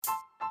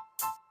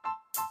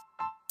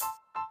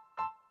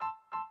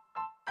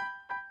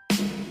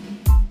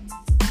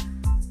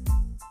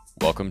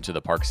Welcome to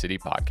the Park City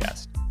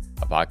Podcast,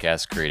 a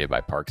podcast created by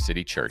Park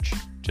City Church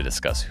to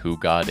discuss who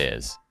God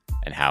is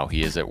and how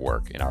He is at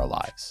work in our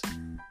lives.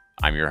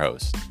 I'm your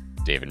host,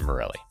 David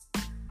Morelli.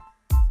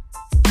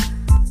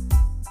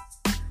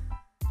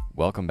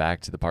 Welcome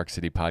back to the Park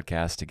City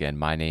Podcast. Again,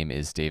 my name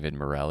is David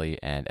Morelli,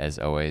 and as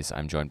always,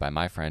 I'm joined by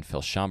my friend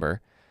Phil Schomber.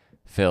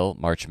 Phil,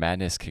 March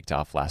Madness kicked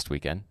off last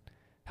weekend.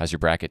 How's your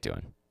bracket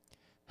doing?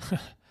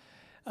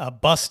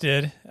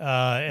 Busted,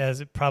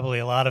 as probably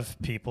a lot of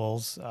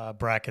people's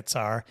brackets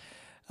are.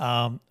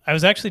 I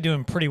was actually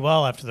doing pretty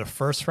well after the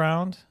first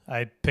round.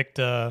 I picked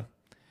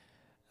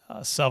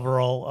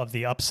several of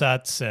the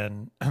upsets,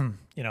 and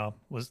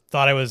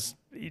thought I was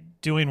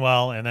doing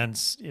well. And then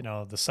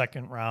the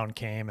second round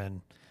came,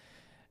 and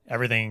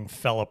everything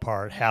fell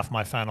apart. Half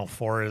my Final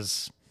Four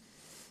is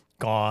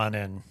gone,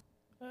 and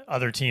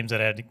other teams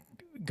that had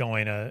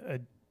going a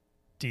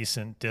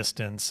decent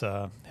distance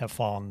have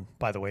fallen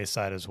by the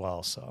wayside as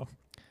well. So,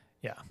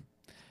 yeah,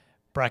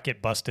 bracket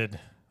busted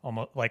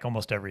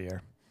almost every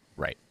year.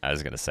 Right. I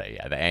was going to say,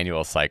 the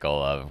annual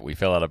cycle of we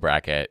fill out a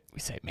bracket, we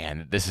say,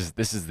 man, this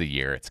is the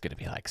year. It's going to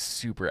be like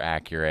super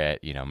accurate.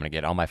 I'm going to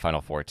get all my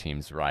Final Four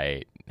teams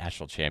right,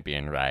 national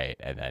champion right,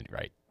 and then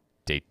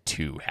day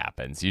two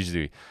happens.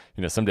 Usually,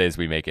 some days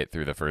we make it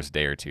through the first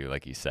day or two,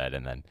 like you said,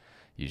 and then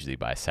usually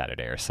by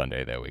Saturday or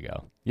Sunday, there we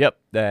go. Yep.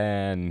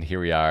 Then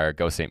here we are.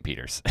 Go St.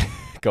 Peter's.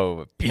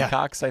 Go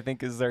Peacocks, yeah. I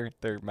think is their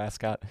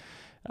mascot.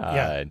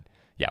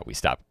 We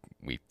stop.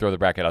 We throw the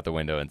bracket out the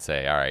window and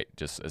say, all right,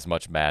 just as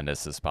much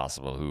madness as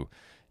possible. Who,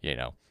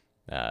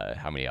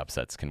 how many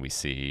upsets can we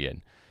see?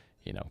 And,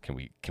 can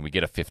we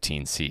get a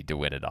 15 seed to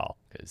win it all?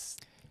 Because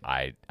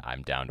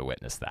I'm down to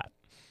witness that.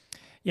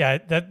 Yeah,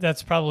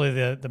 that's probably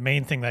the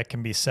main thing that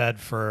can be said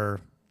for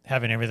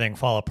having everything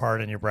fall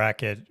apart in your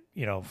bracket.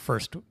 The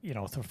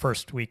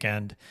first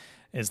weekend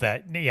is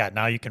that,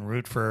 now you can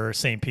root for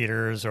St.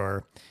 Peter's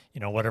or,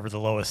 whatever the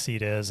lowest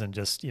seed is, and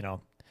just,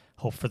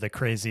 hope for the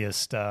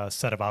craziest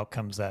set of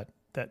outcomes that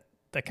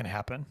can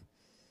happen.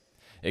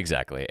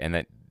 Exactly. And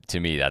that, to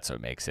me, that's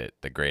what makes it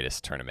the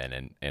greatest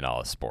tournament in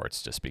all of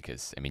sports, just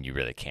because, you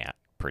really can't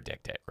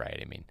predict it,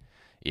 right?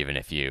 Even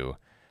if you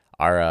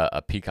are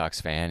a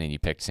Peacocks fan and you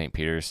picked St.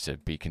 Peter's to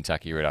beat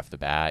Kentucky right off the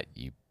bat,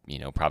 you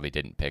probably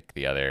didn't pick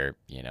the other,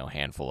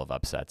 handful of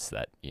upsets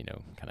that,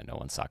 kind of no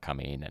one saw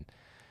coming. And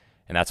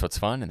that's what's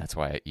fun. And that's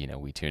why,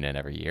 we tune in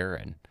every year,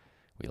 and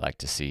we like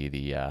to see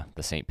the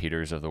St.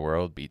 Peter's of the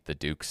world beat the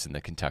Dukes and the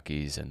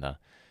Kentuckys and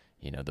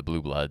the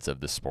Blue Bloods of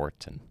the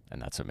sport.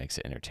 And that's what makes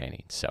it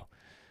entertaining. So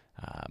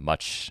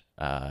much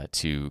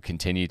to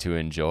continue to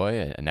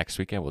enjoy. Next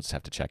weekend, we'll just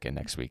have to check in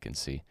next week and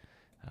see,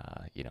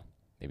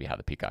 maybe how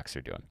the Peacocks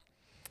are doing.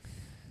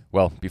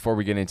 Well, before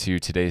we get into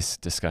today's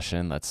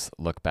discussion, let's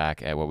look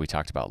back at what we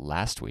talked about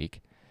last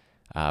week.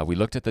 We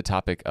looked at the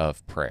topic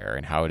of prayer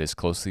and how it is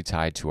closely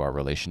tied to our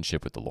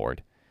relationship with the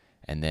Lord.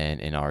 And then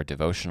in our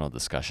devotional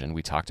discussion,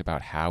 we talked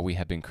about how we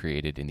have been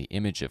created in the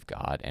image of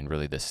God and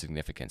really the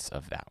significance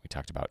of that. We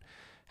talked about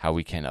how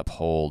we can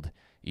uphold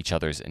each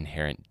other's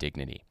inherent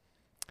dignity.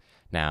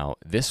 Now,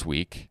 this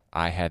week,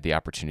 I had the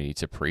opportunity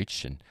to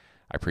preach, and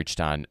I preached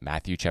on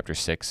Matthew chapter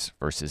 6,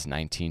 verses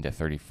 19 to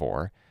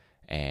 34.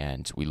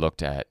 And we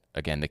looked at,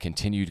 again, the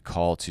continued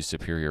call to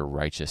superior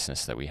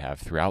righteousness that we have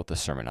throughout the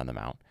Sermon on the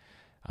Mount,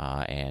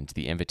 and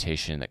the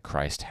invitation that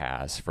Christ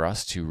has for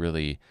us to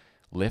really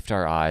lift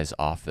our eyes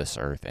off this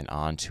earth and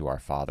on to our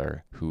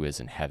Father who is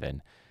in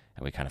heaven.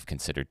 And we kind of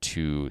considered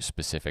two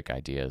specific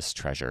ideas,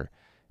 treasure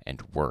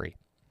and worry.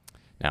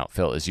 Now,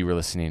 Phil, as you were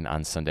listening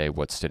on Sunday,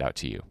 what stood out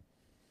to you?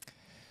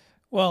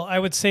 Well, I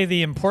would say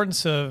the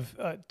importance of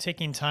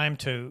taking time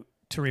to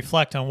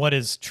reflect on what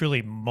is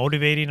truly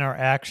motivating our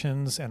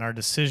actions and our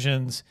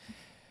decisions,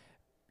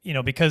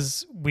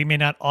 because we may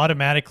not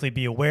automatically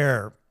be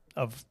aware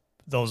of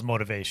those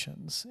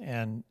motivations.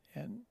 And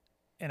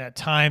at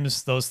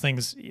times those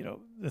things,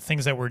 the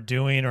things that we're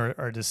doing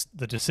or just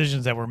the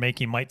decisions that we're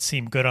making might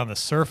seem good on the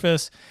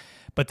surface,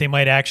 but they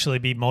might actually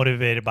be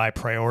motivated by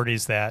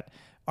priorities that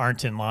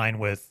aren't in line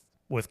with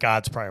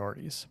God's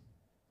priorities.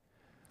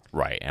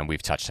 Right. And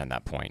we've touched on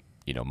that point,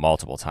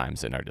 multiple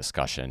times in our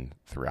discussion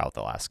throughout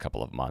the last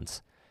couple of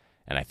months.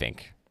 And I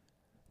think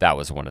that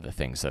was one of the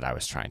things that I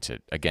was trying to,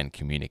 again,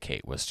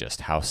 communicate, was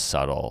just how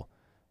subtle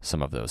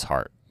some of those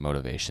heart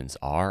motivations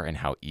are and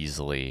how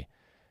easily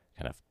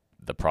kind of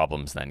the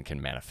problems then can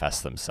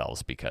manifest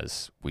themselves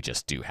because we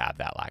just do have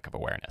that lack of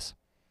awareness.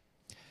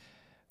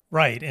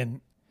 Right. And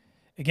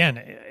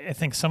again, I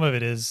think some of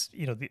it is,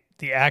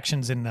 the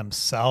actions in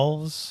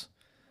themselves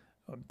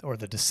or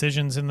the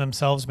decisions in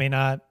themselves may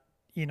not,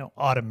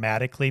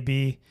 automatically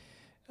be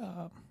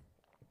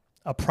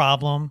a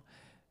problem,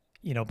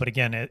 but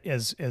again,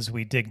 as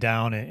we dig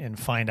down and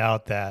find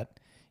out that,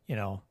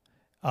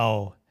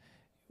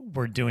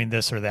 we're doing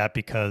this or that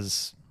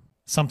because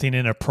something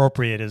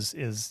inappropriate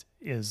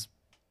is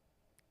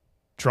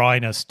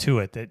drawing us to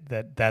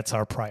it, that's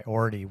our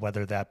priority,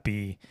 whether that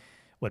be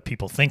what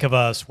people think of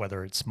us,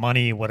 whether it's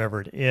money, whatever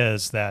it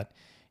is, that,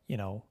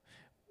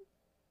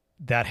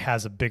 that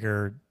has a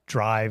bigger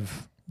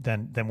drive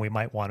than we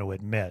might want to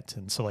admit.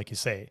 And so, like you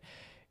say,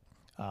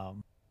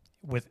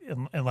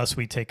 unless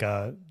we take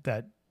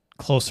that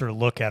closer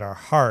look at our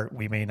heart,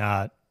 we may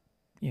not,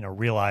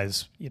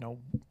 realize,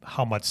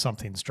 how much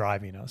something's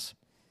driving us.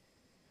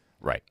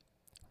 Right,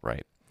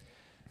 right.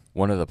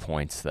 One of the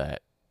points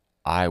that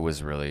I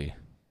was really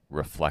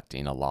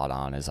reflecting a lot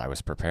on as I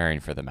was preparing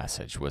for the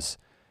message was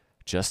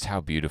just how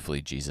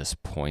beautifully Jesus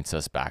points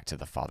us back to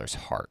the Father's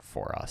heart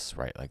for us,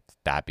 right? Like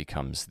that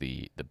becomes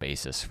the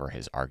basis for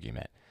his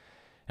argument.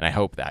 And I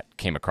hope that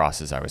came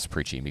across as I was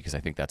preaching, because I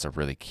think that's a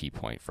really key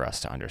point for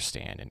us to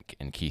understand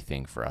and key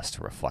thing for us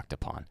to reflect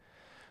upon.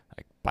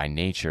 Like by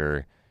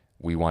nature,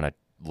 we want to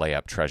lay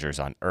up treasures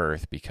on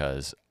earth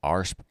because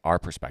our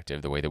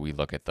perspective, the way that we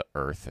look at the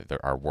earth,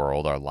 our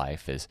world, our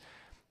life is,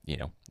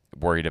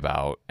 worried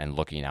about and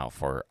looking out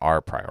for our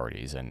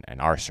priorities and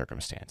our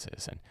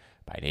circumstances. And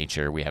by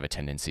nature, we have a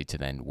tendency to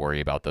then worry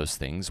about those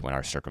things when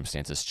our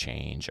circumstances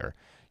change, or,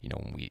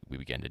 when we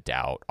begin to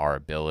doubt our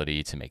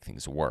ability to make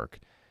things work.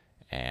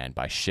 And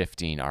by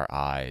shifting our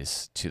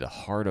eyes to the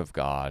heart of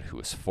God who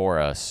is for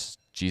us,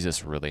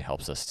 Jesus really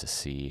helps us to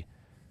see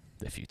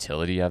the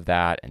futility of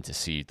that and to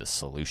see the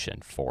solution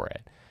for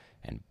it.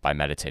 And by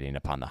meditating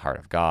upon the heart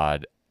of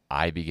God,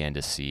 I began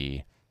to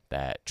see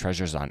that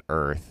treasures on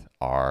earth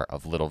are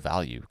of little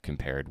value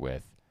compared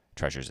with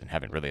treasures in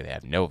heaven. Really, they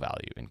have no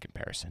value in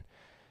comparison.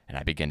 And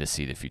I begin to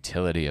see the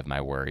futility of my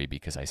worry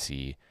because I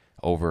see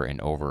over and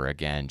over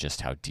again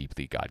just how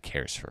deeply God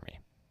cares for me.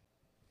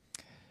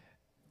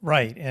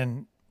 Right.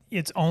 And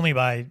it's only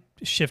by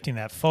shifting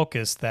that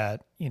focus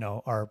that,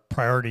 our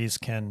priorities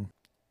can,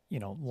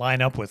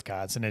 line up with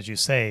God's. And as you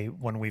say,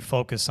 when we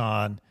focus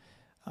on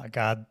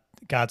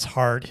God's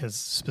heart,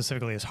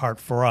 specifically his heart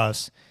for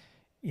us,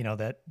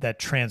 that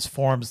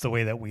transforms the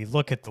way that we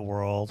look at the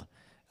world.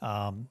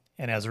 And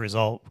as a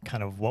result,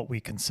 kind of what we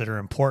consider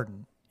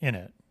important in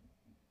it,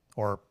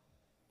 or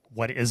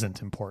what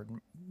isn't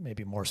important,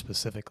 maybe more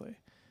specifically.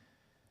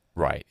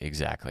 Right,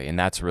 exactly. And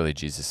that's really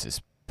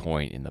Jesus's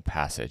point in the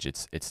passage.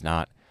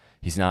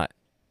 He's not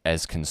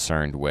as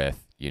concerned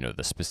with,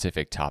 the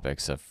specific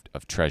topics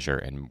of treasure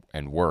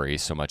and worry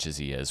so much as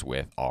he is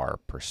with our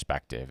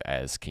perspective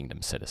as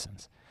kingdom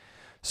citizens.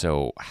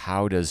 So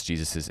how does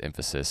Jesus's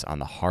emphasis on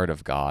the heart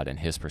of God and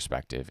his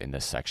perspective in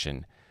this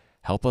section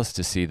help us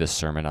to see the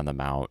Sermon on the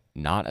Mount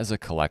not as a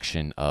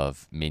collection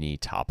of mini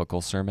topical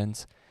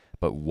sermons,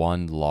 but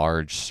one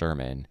large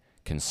sermon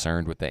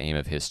concerned with the aim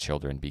of his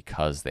children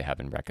because they have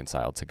been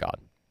reconciled to God?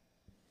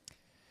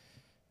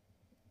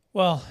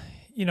 Well,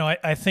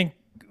 I think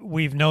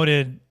we've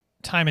noted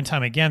time and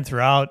time again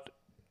throughout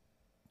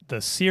the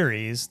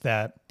series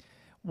that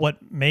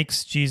what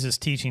makes Jesus'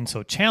 teaching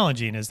so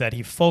challenging is that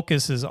he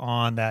focuses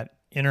on that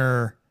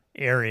inner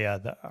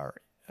area,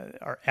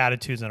 our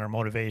attitudes and our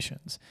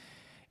motivations.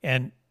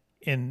 And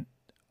in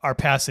our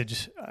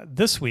passage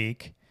this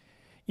week,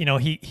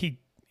 he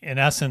in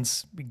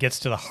essence gets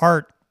to the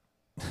heart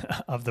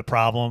of the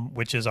problem,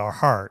 which is our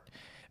heart,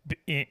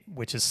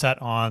 which is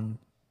set on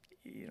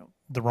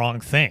the wrong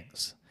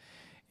things.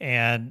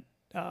 And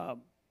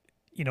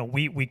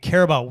we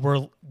care about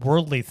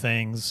worldly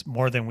things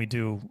more than we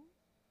do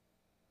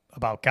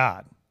about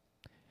God.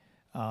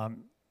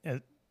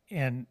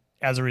 And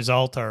as a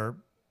result, our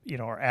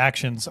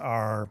actions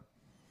are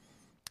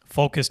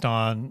focused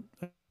on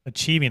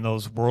achieving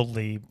those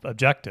worldly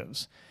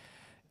objectives.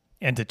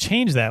 And to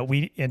change that,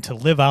 and to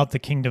live out the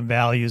kingdom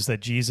values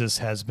that Jesus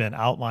has been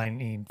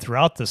outlining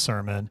throughout the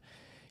sermon,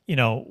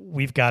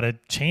 we've got to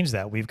change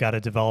that. We've got to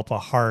develop a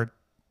heart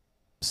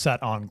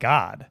set on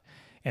God.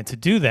 And to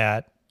do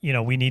that,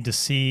 we need to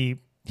see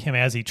him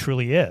as he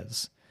truly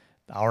is,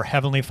 our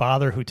Heavenly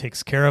Father who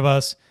takes care of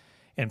us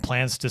and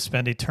plans to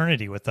spend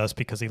eternity with us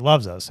because he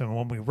loves us. And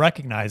when we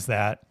recognize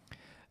that,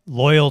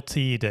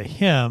 loyalty to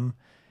him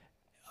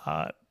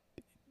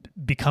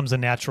becomes a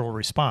natural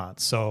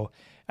response. So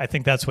I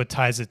think that's what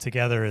ties it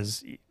together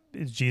is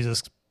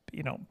Jesus,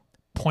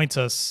 points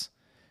us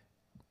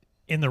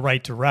in the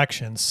right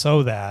direction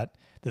so that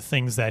the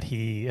things that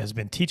he has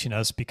been teaching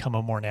us become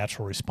a more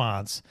natural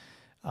response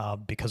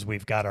because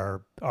we've got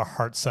our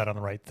heart set on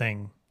the right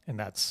thing, and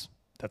that's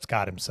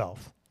God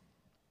himself.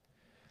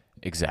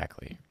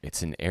 Exactly.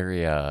 It's an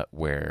area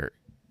where,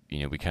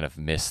 we kind of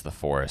miss the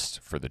forest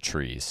for the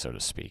trees, so to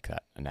speak,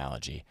 that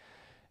analogy.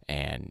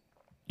 And,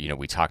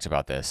 we talked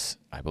about this,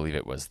 I believe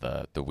it was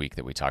the week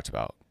that we talked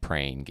about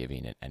praying,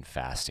 giving, and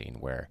fasting,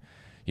 where,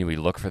 we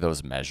look for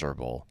those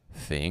measurable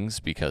things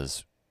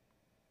because,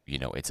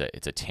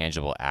 it's a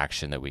tangible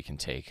action that we can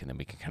take, and then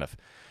we can kind of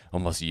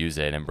almost use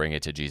it and bring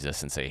it to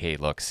Jesus and say, hey,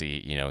 look, see,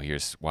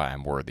 here's why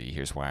I'm worthy.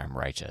 Here's why I'm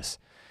righteous.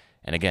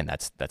 And again,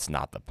 that's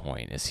not the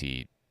point,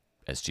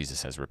 as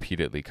Jesus has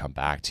repeatedly come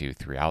back to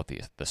throughout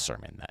the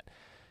sermon, that,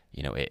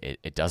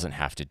 it doesn't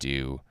have to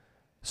do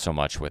so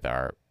much with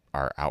our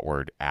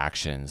outward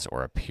actions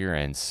or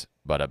appearance,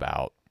 but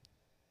about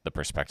the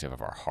perspective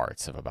of our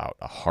hearts, about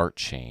a heart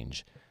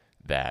change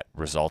that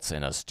results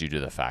in us due to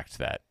the fact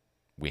that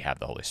we have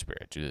the Holy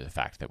Spirit, due to the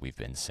fact that we've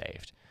been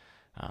saved.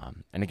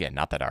 And again,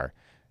 not that our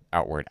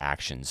outward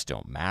actions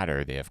don't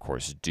matter. They, of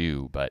course,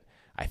 do. But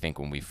I think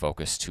when we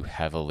focus too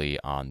heavily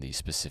on the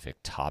specific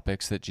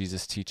topics that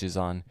Jesus teaches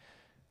on,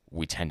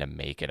 we tend to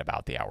make it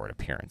about the outward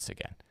appearance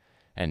again.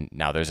 And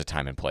now there's a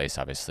time and place,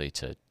 obviously,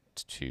 to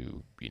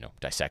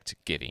dissect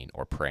giving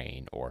or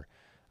praying or,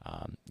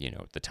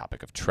 the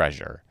topic of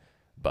treasure.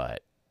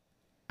 But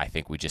I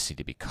think we just need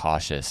to be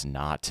cautious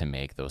not to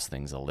make those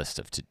things a list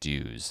of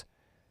to-dos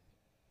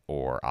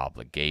or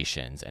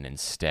obligations, and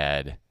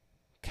instead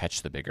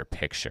catch the bigger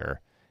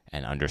picture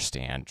and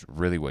understand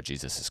really what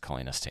Jesus is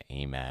calling us to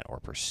aim at or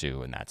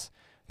pursue, and that's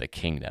the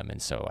kingdom.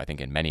 And so I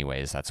think in many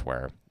ways that's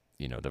where,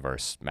 the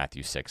verse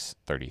Matthew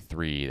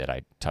 6:33 that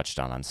I touched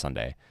on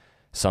Sunday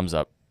sums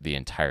up the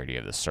entirety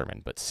of the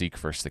sermon. But seek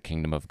first the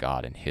kingdom of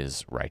God and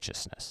his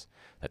righteousness.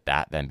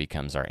 That then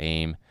becomes our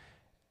aim,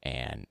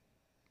 and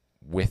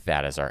with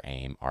that as our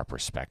aim, our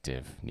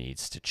perspective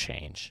needs to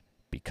change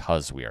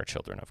because we are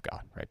children of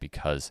God, right?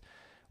 Because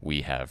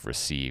we have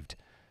received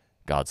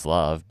God's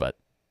love, but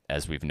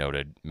as we've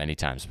noted many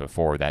times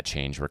before, that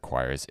change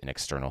requires an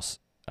external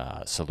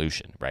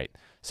solution, right?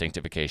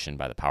 Sanctification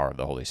by the power of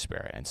the Holy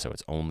Spirit. And so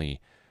it's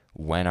only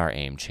when our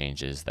aim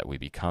changes that we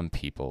become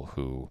people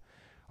who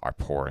are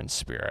poor in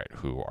spirit,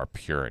 who are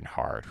pure in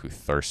heart, who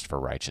thirst for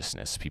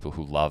righteousness, people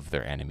who love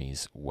their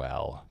enemies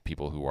well,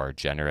 people who are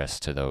generous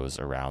to those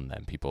around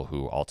them, people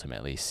who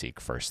ultimately seek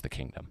first the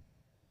kingdom.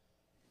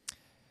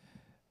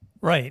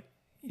 Right.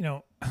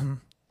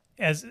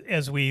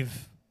 As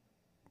we've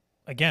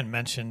again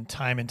mentioned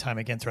time and time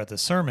again throughout the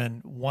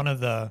sermon, one of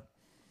the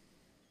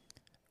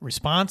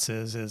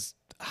responses is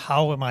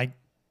how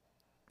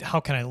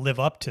can I live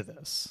up to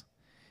this?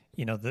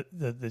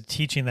 The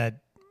teaching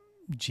that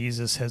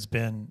Jesus has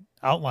been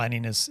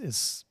outlining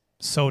is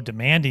so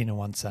demanding in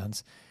one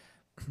sense.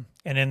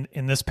 And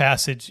in this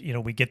passage,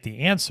 we get the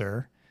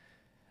answer.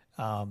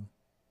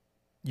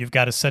 You've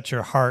got to set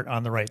your heart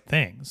on the right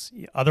things.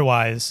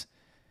 Otherwise,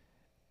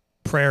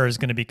 prayer is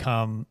going to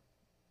become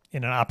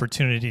an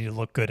opportunity to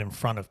look good in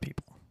front of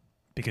people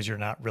because you're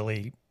not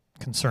really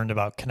concerned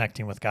about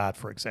connecting with God,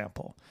 for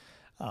example,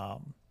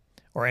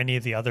 or any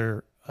of the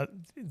other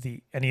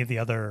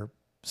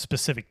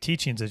specific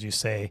teachings, as you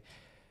say.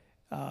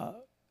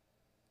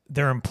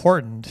 They're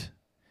important,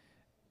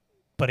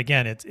 but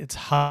again, it's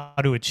how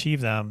to achieve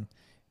them.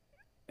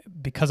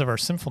 Because of our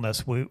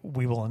sinfulness, we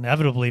will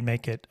inevitably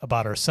make it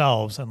about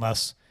ourselves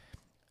unless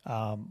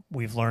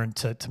we've learned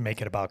to make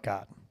it about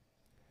God.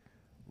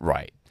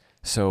 Right.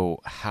 So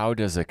how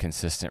does a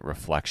consistent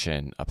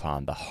reflection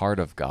upon the heart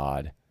of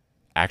God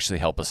actually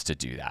help us to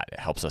do that? It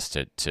helps us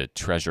to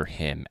treasure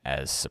him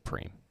as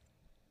supreme.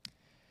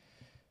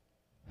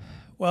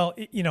 Well,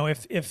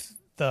 if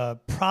the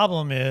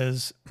problem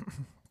is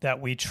that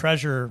we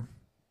treasure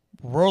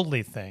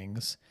worldly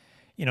things,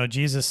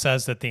 Jesus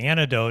says that the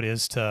antidote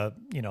is to,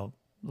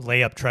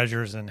 lay up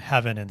treasures in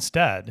heaven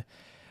instead.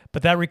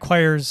 But that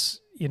requires,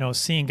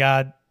 seeing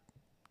God,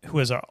 who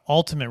is our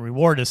ultimate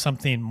reward, as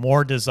something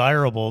more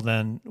desirable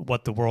than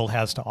what the world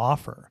has to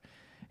offer.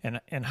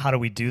 And how do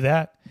we do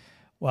that?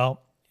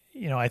 Well,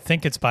 I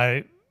think it's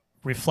by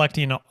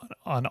reflecting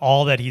on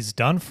all that he's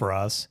done for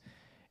us,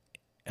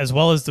 as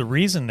well as the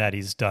reason that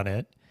he's done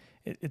it.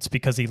 It's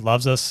because he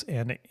loves us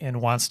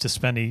and wants to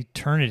spend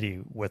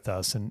eternity with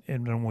us. And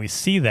when we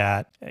see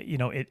that,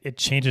 it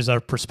changes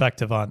our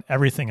perspective on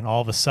everything. And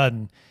all of a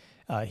sudden,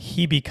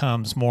 he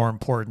becomes more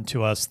important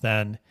to us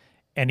than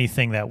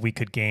anything that we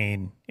could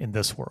gain in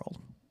this world.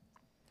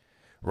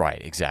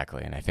 Right,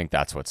 exactly. And I think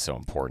that's what's so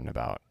important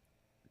about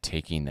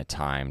taking the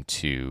time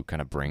to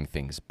kind of bring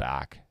things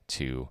back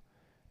to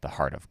the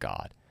heart of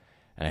God.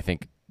 And I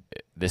think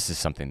this is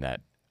something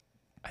that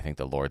I think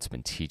the Lord's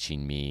been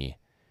teaching me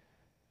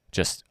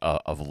just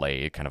of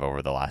late, kind of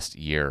over the last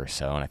year or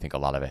so. And I think a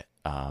lot of it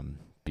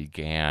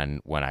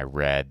began when I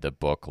read the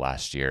book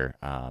last year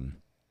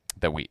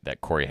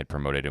that Corey had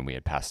promoted, and we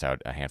had passed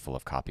out a handful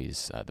of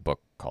copies, the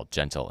book called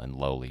Gentle and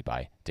Lowly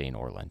by Dane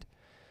Orland.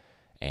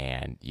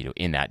 And,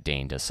 in that,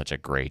 Dane does such a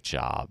great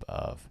job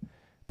of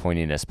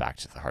pointing us back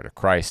to the heart of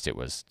Christ. It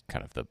was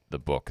kind of the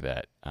book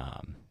that,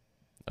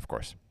 of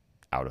course,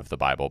 out of the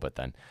Bible, but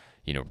then,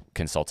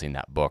 consulting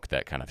that book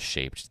that kind of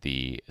shaped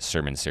the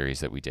sermon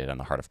series that we did on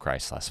the heart of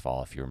Christ last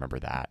fall, if you remember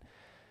that.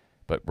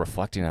 But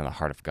reflecting on the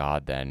heart of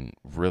God then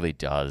really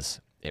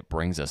it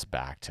brings us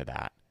back to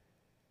that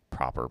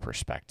proper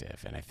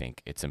perspective. And I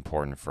think it's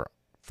important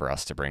for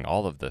us to bring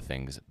all of the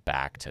things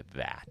back to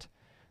that,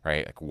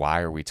 right? Like, why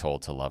are we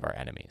told to love our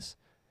enemies?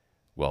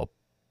 Well,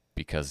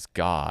 because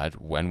God,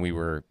 when we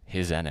were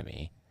his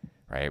enemy,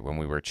 right, when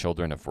we were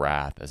children of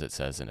wrath, as it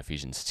says in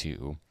Ephesians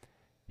 2,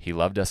 he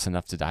loved us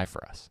enough to die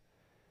for us.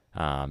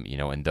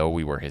 And though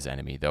we were his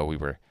enemy, though we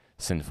were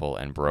sinful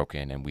and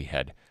broken and we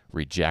had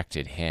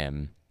rejected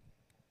him,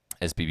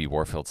 as B.B.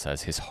 Warfield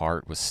says, his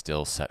heart was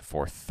still set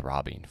forth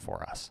throbbing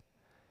for us.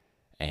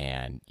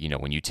 And,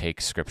 when you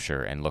take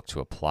scripture and look to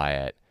apply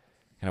it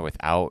kind of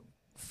without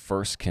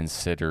first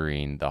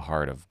considering the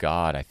heart of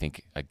God, I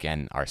think,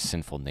 again, our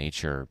sinful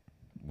nature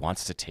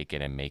wants to take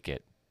it and make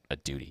it a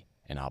duty,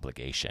 an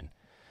obligation.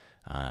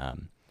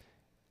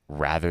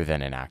 rather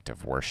than an act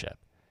of worship.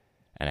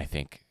 And I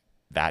think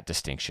that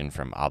distinction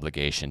from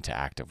obligation to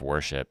act of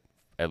worship,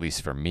 at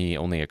least for me,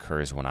 only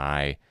occurs when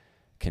I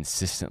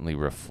consistently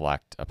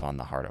reflect upon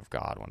the heart of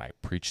God, when I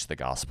preach the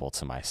gospel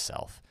to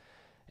myself.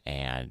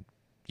 And,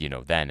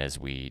 then as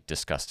we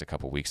discussed a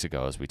couple weeks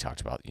ago, as we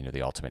talked about,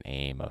 the ultimate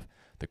aim of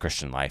the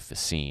Christian life is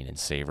seeing and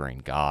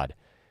savoring God,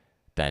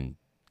 then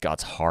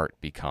God's heart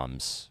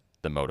becomes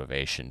the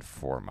motivation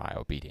for my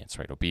obedience,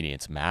 right?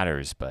 Obedience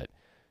matters, but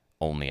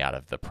only out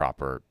of the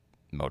proper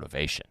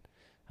motivation.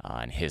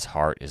 And his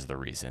heart is the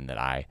reason that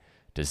I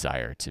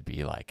desire to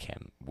be like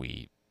him.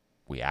 We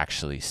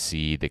actually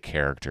see the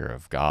character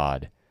of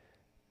God,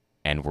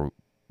 and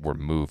we're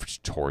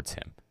moved towards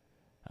him.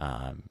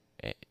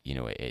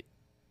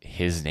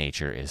 His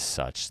nature is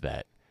such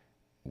that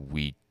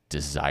we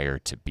desire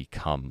to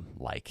become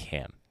like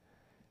him.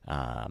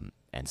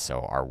 And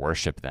so our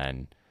worship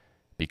then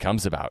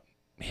becomes about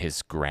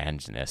his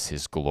grandness,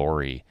 his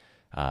glory,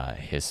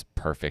 his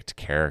perfect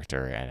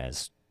character. And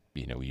as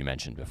you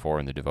mentioned before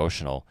in the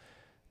devotional,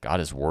 God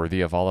is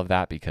worthy of all of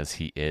that because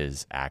he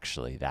is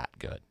actually that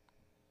good.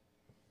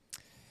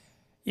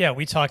 Yeah,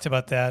 we talked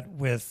about that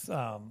with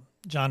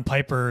John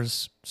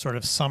Piper's sort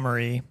of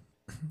summary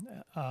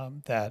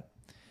that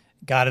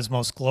God is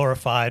most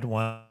glorified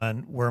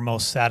when we're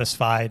most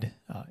satisfied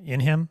in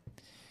him.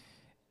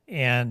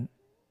 And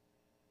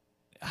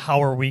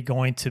how are we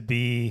going to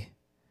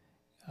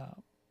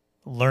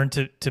learn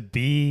to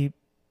be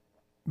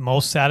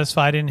most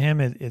satisfied in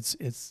him?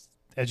 It's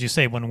as you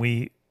say, when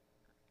we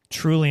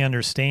truly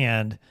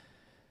understand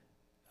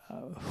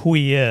who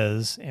he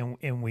is,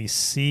 and we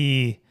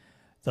see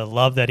the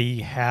love that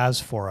he has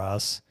for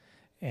us,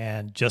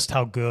 and just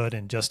how good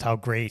and just how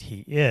great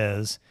he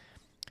is.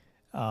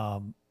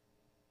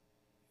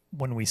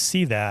 When we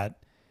see that,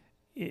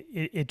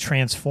 it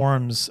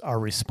transforms our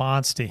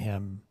response to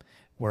him,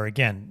 where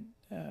again,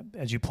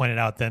 as you pointed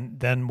out,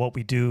 then what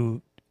we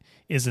do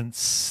isn't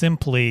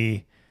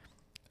simply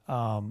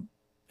an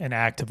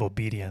act of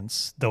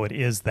obedience, though it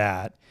is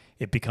that.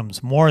 It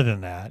becomes more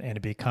than that, and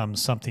it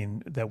becomes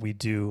something that we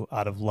do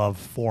out of love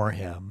for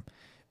him,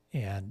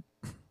 and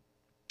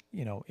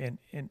and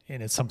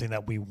it's something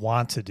that we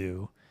want to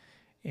do,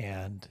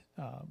 and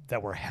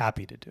that we're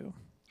happy to do.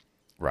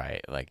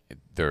 Right. Like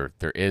there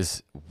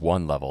is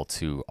one level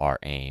to our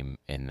aim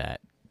in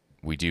that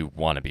we do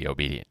want to be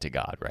obedient to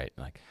God, right?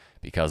 Like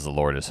because the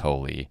Lord is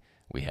holy,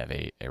 we have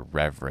a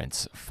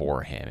reverence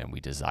for him and we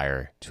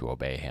desire to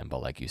obey him.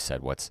 But like you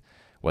said, what's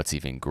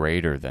even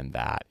greater than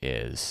that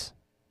is,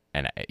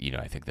 and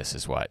I think this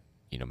is what,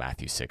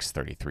 Matthew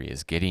 6:33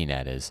 is getting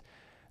at, is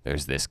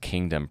there's this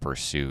kingdom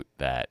pursuit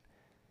that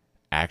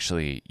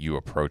actually you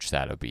approach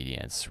that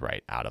obedience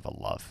right out of a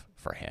love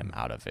for him,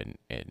 out of an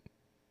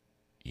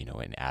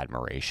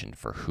admiration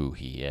for who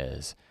he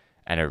is,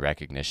 and a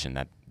recognition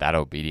that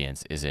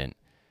obedience isn't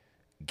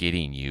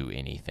getting you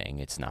anything.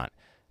 It's not,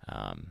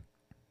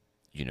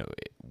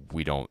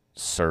 we don't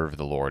serve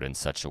the Lord in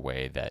such a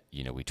way that,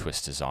 we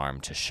twist his arm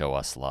to show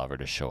us love or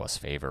to show us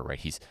favor, right?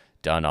 He's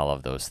done all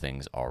of those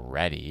things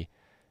already.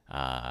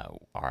 Our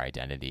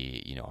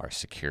identity, our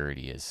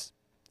security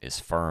is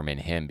firm in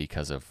him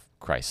because of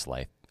Christ's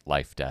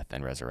life, death,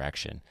 and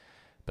resurrection.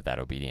 But that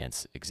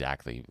obedience,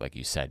 exactly like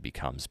you said,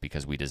 becomes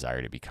because we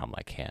desire to become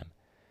like him,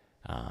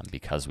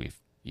 because we've,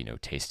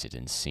 tasted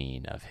and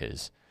seen of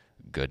his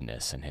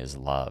goodness and his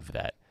love,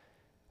 that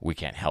we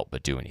can't help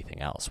but do anything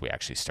else. We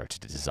actually start to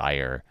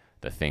desire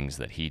the things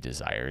that he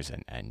desires.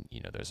 And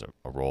there's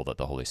a role that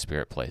the Holy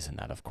Spirit plays in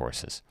that, of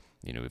course, is,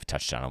 we've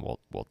touched on, and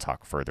we'll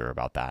talk further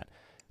about that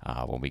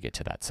when we get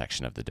to that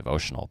section of the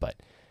devotional. But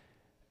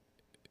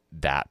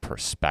that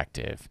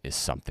perspective is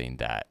something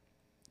that,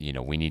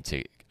 we need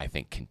to, I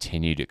think,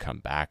 continue to come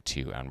back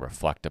to and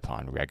reflect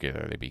upon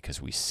regularly,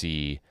 because we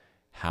see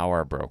how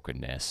our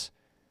brokenness,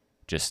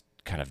 just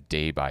kind of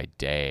day by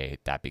day,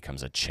 that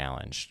becomes a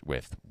challenge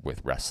with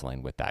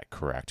wrestling with that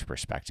correct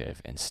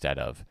perspective, instead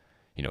of,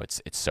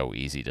 it's so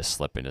easy to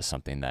slip into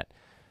something that,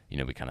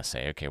 we kind of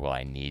say, okay, well,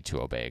 I need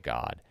to obey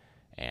God.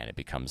 And it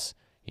becomes,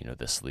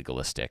 this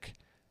legalistic,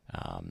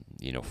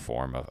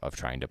 form of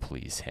trying to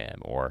please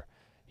him, or,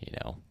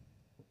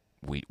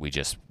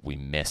 we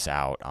miss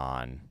out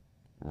on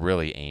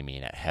really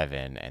aiming at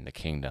heaven and the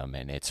kingdom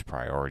and its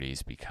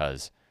priorities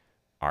because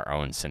our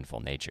own sinful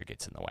nature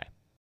gets in the way.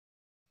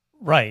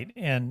 Right.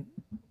 And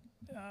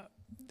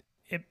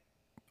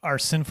our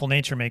sinful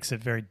nature makes it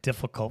very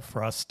difficult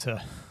for us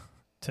to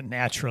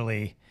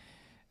naturally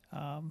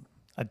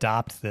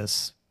adopt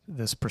this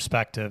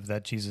perspective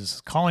that Jesus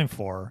is calling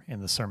for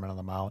in the Sermon on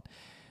the Mount.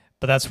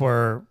 But that's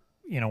where,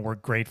 we're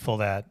grateful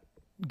that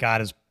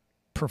God has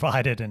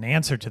provided an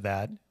answer to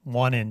that,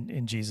 one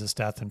in Jesus'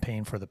 death and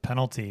paying for the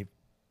penalty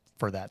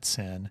for that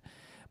sin,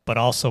 but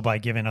also by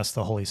giving us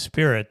the Holy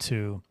Spirit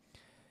to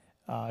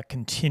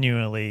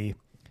continually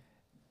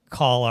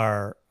call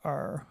our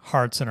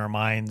hearts and our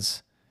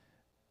minds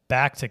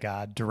back to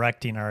God,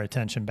 directing our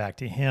attention back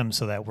to him,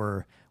 so that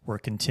we're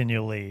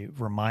continually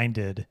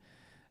reminded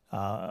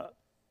of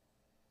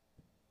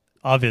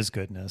his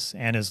goodness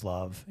and his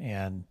love,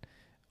 and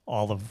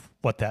all of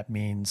what that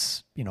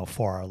means,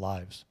 for our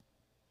lives.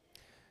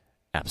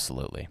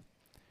 Absolutely.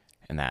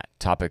 And that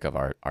topic of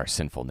our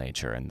sinful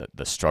nature and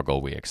the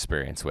struggle we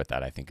experience with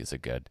that, I think, is a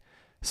good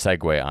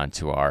segue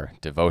onto our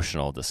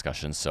devotional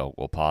discussion. So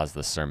we'll pause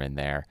the sermon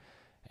there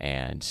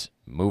and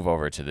move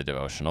over to the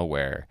devotional,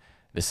 where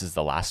this is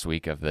the last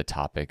week of the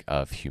topic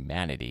of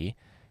humanity.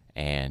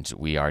 And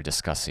we are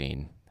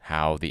discussing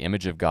how the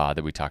image of God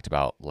that we talked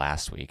about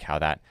last week, how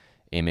that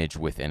image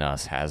within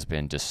us has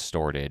been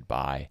distorted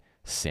by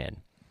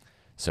sin.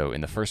 So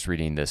in the first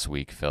reading this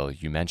week, Phil,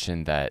 you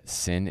mentioned that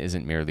sin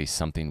isn't merely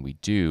something we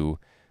do,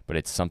 but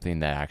it's something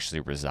that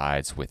actually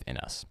resides within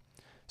us.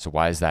 So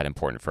why is that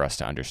important for us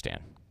to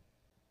understand?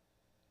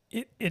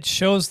 It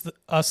shows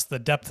us the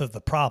depth of the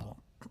problem.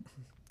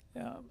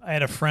 I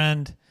had a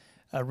friend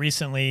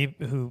recently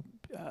who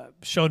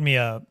showed me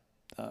a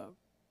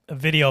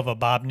video of a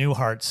Bob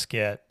Newhart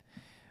skit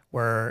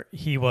where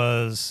he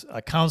was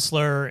a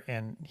counselor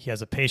and he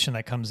has a patient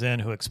that comes in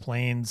who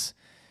explains,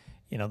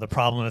 the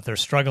problem that they're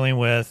struggling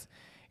with,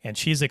 and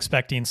she's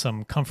expecting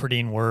some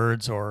comforting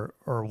words or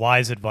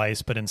wise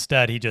advice, but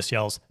instead he just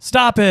yells,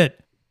 "Stop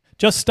it!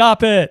 Just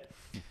stop it!"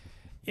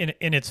 And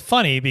it's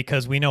funny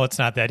because we know it's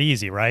not that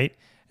easy, right?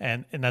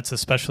 And that's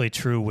especially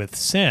true with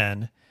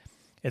sin.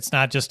 It's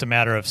not just a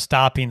matter of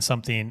stopping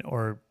something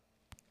or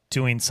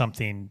doing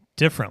something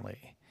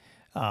differently.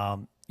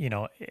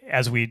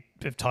 As we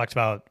have talked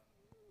about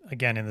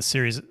again in the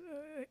series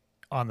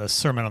on the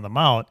Sermon on the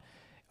Mount,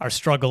 our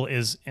struggle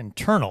is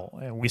internal,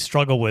 and we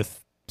struggle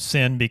with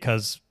sin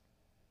because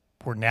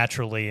we're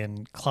naturally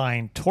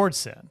inclined towards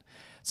sin.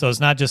 So it's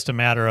not just a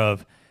matter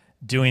of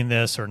doing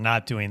this or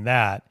not doing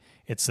that.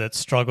 It's that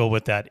struggle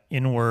with that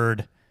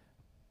inward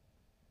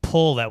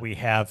pull that we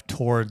have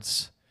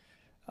towards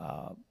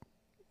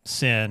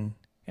sin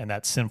and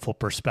that sinful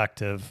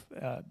perspective,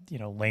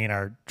 laying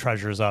our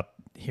treasures up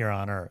here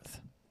on earth.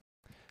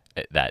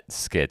 That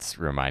skit's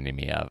reminding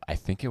me of, I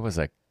think it was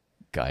a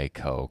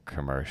Geico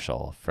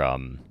commercial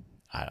from,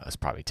 I don't know, it's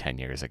probably 10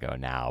 years ago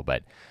now,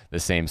 but the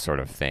same sort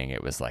of thing.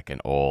 It was like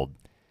an old,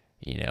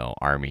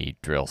 Army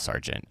drill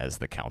sergeant as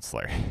the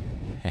counselor.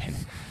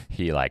 And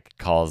he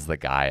calls the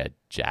guy a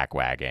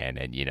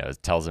jackwagon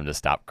and, tells him to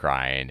stop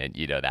crying and,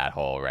 that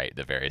whole, right,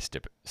 the very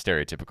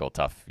stereotypical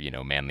tough,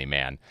 manly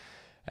man.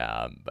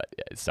 But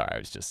sorry, I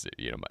was just,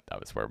 that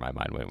was where my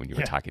mind went when you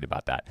were talking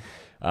about that.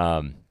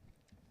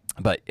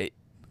 But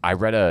I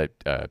read a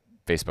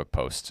Facebook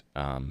post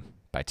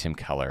by Tim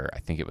Keller, I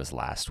think it was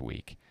last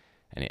week,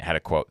 and it had a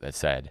quote that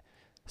said,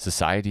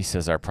 "Society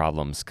says our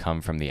problems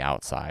come from the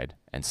outside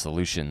and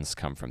solutions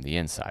come from the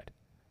inside.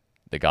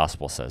 The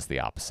gospel says the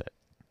opposite."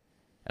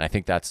 And I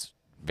think that's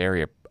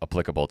very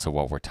applicable to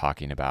what we're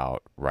talking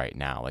about right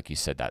now. Like you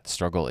said, that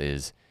struggle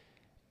is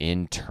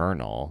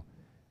internal,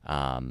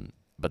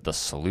 but the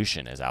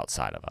solution is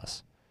outside of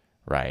us,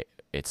 right?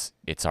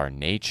 It's our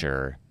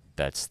nature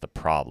that's the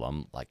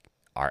problem. Like,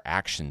 our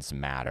actions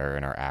matter,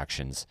 and our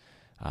actions,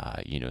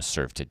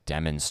 serve to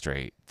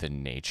demonstrate the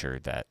nature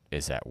that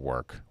is at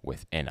work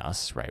within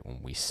us, right?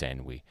 When we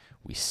sin, we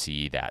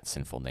see that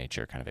sinful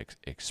nature kind of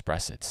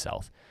express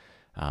itself.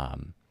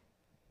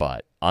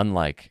 But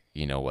unlike,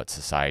 what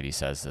society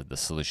says that the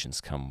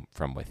solutions come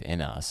from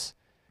within us,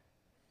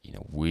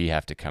 we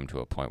have to come to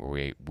a point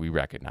where we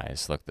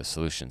recognize, look, the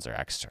solutions are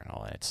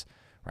external. And it's,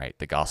 right,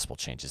 the gospel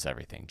changes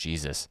everything.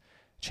 Jesus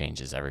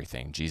changes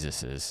everything.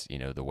 Jesus is,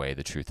 the way,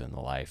 the truth, and the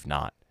life,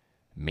 not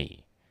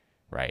me,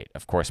 right?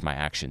 Of course, my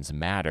actions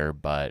matter,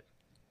 but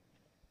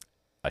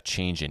a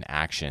change in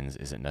actions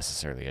isn't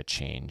necessarily a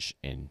change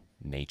in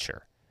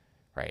nature,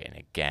 right? And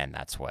again,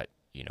 that's what,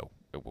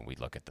 when we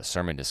look at the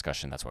sermon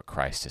discussion, that's what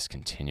Christ has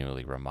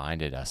continually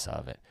reminded us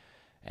of it.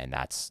 And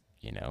that's,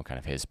 kind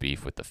of his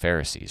beef with the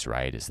Pharisees,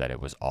 right? Is that it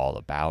was all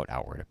about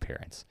outward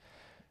appearance.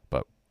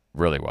 But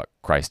really what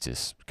Christ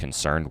is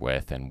concerned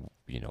with, and,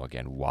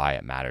 again, why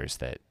it matters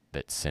that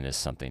sin is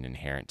something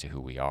inherent to who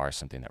we are,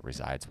 something that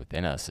resides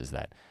within us, is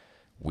that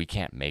we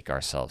can't make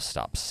ourselves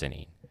stop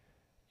sinning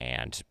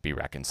and be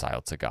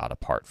reconciled to God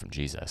apart from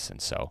Jesus.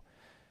 And so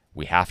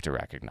we have to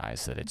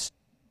recognize that it's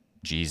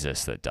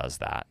Jesus that does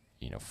that,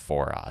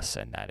 for us,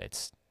 and that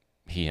it's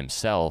he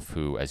himself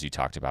who, as you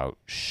talked about,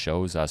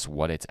 shows us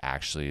what it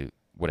actually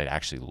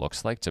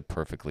looks like to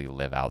perfectly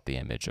live out the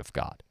image of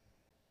God.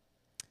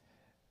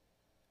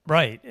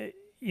 Right.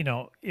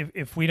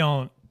 If we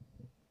don't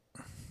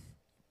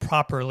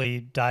properly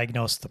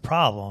diagnose the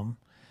problem,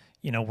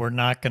 we're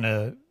not going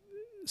to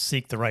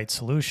seek the right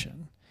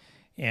solution.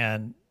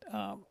 And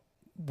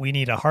we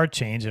need a heart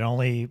change, and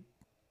only,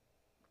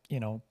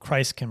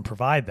 Christ can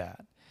provide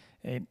that.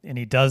 And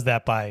he does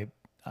that by,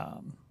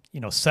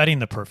 setting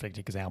the perfect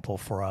example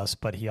for us,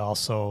 but he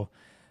also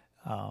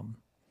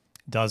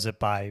does it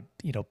by,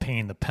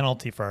 paying the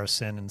penalty for our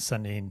sin and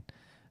sending,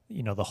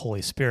 the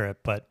Holy Spirit.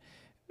 But,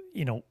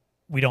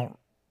 we don't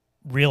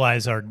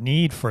realize our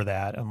need for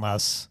that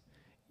unless,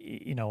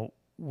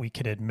 we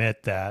could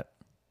admit that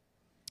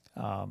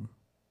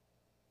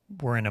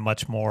we're in a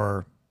much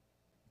more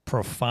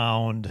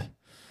profoundly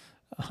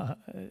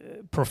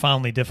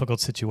difficult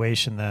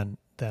situation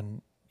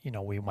than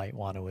we might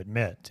want to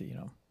admit.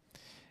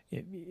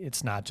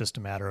 It's not just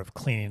a matter of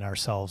cleaning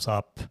ourselves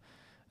up,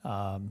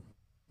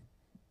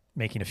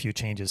 making a few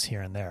changes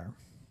here and there.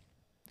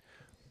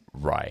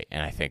 Right.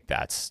 And I think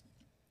that's,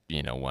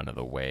 one of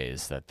the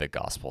ways that the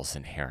gospel is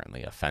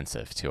inherently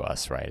offensive to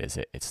us, right? Is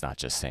it's not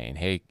just saying,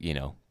 hey,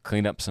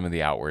 clean up some of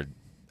the outward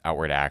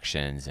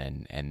actions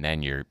and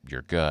then you're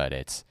good.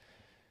 It's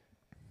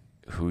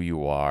who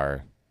you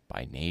are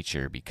by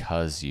nature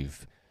because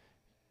you've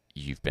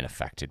been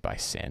affected by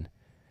sin.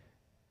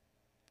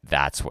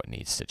 That's what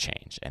needs to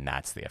change. And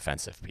that's the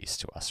offensive piece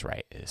to us,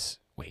 right? Is,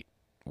 wait,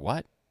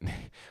 what?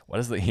 What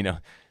is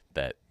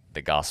that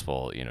the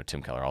gospel,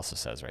 Tim Keller also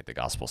says, right? The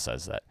gospel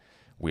says that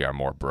we are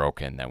more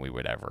broken than we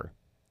would ever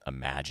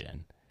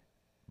imagine,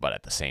 but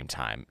at the same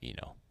time,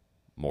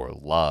 more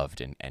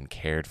loved and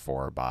cared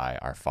for by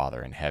our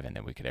Father in heaven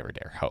than we could ever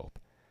dare hope.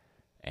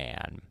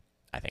 And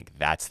I think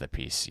that's the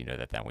piece,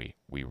 that then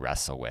we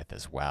wrestle with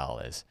as well.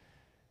 Is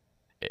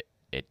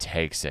it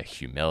takes a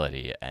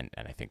humility, and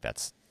I think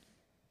that's,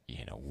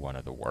 one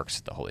of the works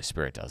that the Holy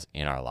Spirit does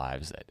in our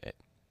lives, that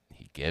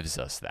He gives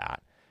us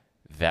that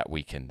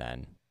we can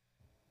then,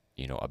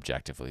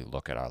 objectively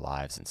look at our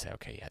lives and say,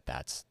 okay, yeah,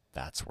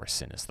 that's where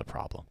sin is the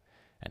problem.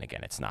 And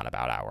again, it's not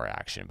about our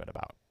action, but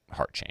about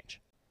heart change.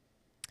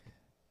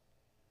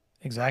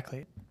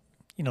 Exactly.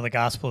 The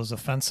gospel is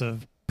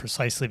offensive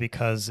precisely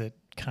because it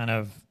kind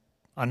of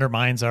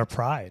undermines our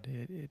pride.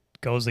 It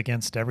goes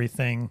against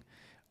everything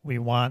we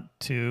want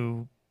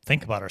to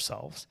think about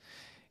ourselves.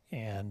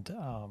 And,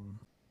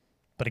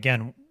 but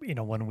again,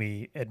 when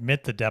we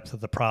admit the depth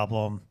of the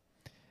problem,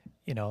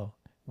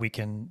 we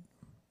can,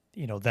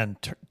 then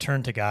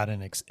turn to God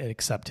and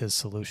accept His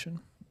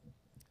solution.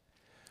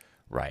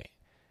 Right.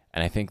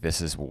 And I think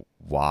this is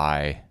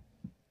why,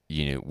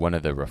 one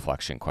of the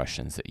reflection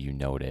questions that you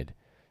noted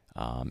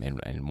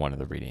in one of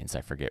the readings,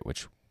 I forget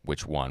which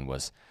one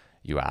was,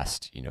 you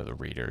asked, the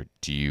reader,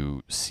 do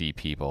you see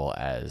people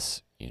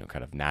as,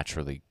 kind of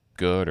naturally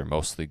good or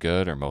mostly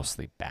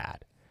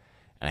bad?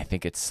 And I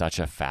think it's such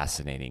a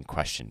fascinating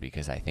question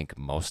because I think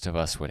most of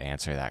us would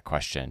answer that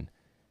question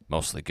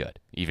mostly good,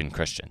 even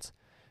Christians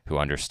who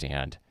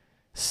understand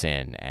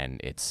sin and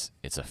its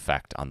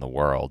effect on the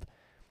world.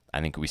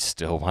 I think we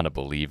still want to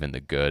believe in the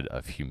good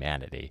of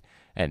humanity.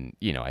 And,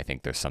 I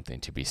think there's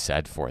something to be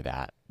said for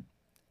that.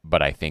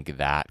 But I think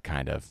that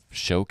kind of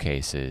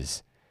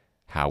showcases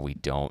how we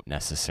don't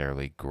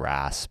necessarily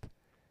grasp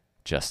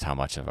just how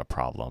much of a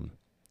problem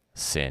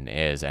sin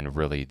is, and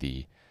really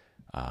the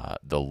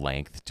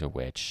length to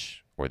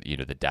which, or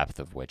the depth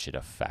of which it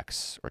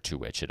affects, or to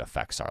which it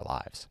affects our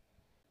lives.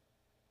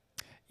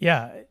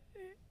 Yeah,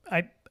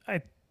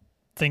 I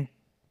think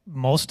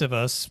most of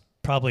us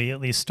probably at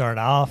least start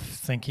off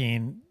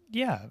thinking,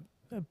 yeah,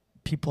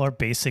 people are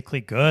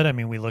basically good. I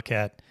mean, we look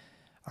at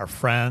our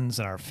friends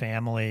and our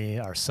family,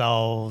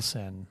 ourselves,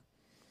 and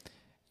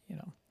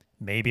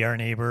maybe our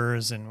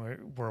neighbors,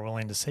 and we're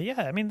willing to say,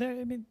 yeah, I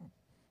mean,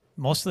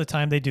 most of the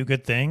time they do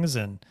good things,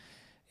 and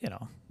they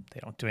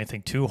don't do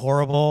anything too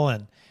horrible,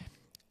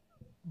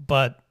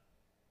 but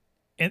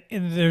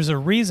there's a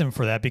reason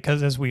for that,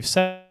 because as we've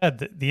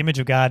said, the image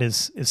of God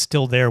is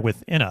still there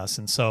within us,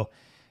 and so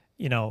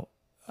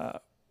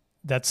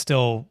that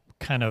still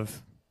kind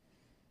of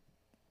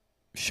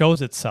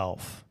shows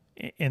itself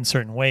in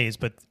certain ways.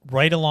 But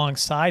right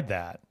alongside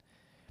that,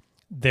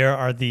 there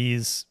are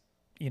these,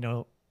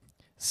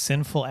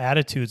 sinful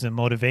attitudes and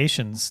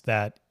motivations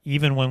that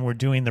even when we're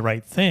doing the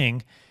right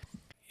thing,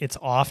 it's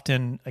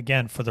often,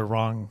 again, for the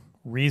wrong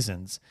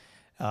reasons,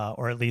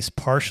 or at least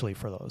partially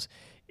for those.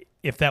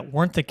 If that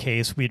weren't the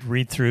case, we'd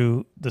read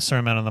through the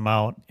Sermon on the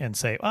Mount and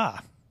say,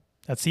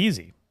 that's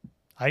easy.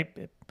 I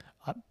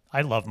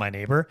love my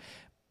neighbor.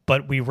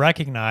 But we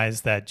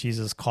recognize that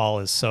Jesus' call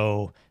is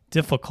so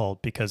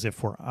difficult because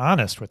if we're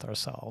honest with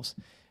ourselves,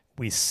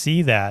 we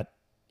see that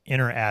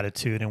inner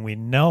attitude and we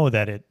know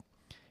that it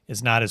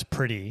is not as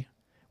pretty,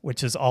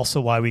 which is also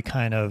why we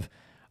kind of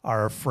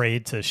are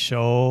afraid to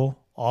show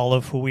all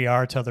of who we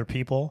are to other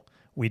people.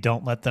 We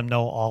don't let them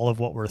know all of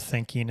what we're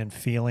thinking and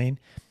feeling.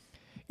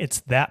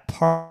 It's that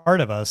part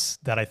of us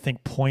that I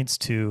think points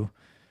to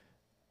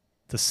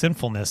the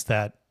sinfulness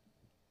that,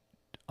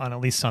 at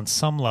least on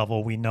some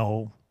level, we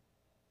know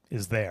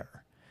is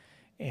there.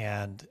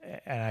 And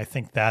I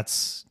think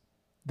that's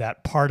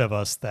that part of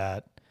us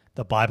that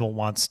the Bible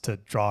wants to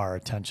draw our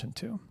attention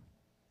to.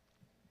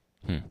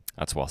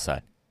 That's well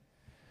said.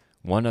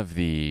 One of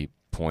the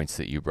points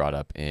that you brought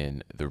up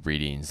in the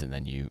readings, and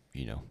then you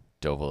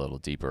dove a little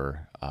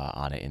deeper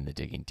on it in the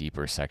Digging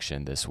Deeper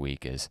section this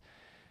week, is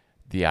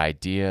the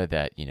idea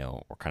that,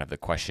 or kind of the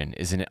question,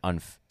 isn't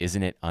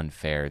it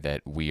unfair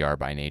that we are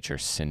by nature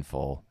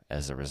sinful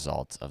as a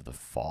result of the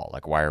fall?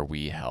 Like, why are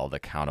we held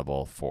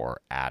accountable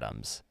for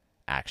Adam's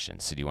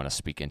actions? So do you want to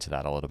speak into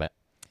that a little bit?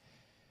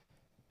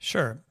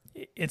 Sure.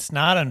 It's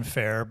not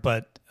unfair,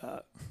 but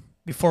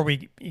before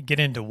we get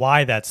into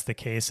why that's the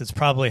case, it's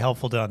probably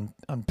helpful to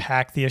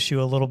unpack the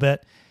issue a little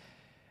bit.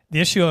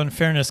 The issue of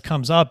unfairness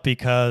comes up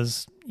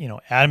because,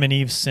 Adam and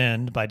Eve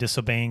sinned by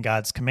disobeying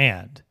God's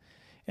command.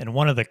 And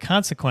one of the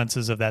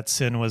consequences of that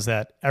sin was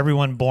that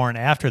everyone born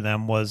after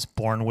them was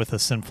born with a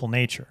sinful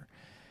nature.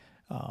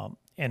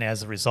 And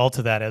as a result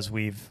of that, as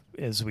we've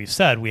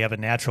said, we have a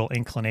natural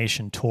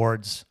inclination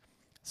towards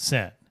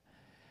sin.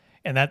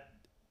 And that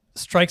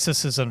strikes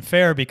us as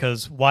unfair,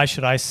 because why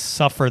should I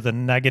suffer the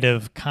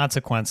negative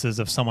consequences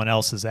of someone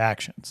else's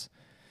actions?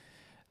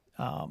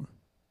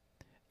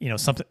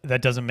 Something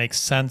that doesn't make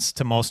sense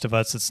to most of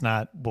us. It's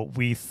not what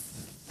we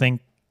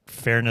think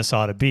fairness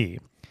ought to be.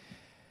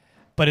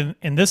 But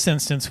in this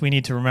instance, we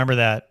need to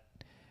remember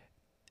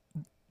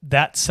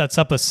that sets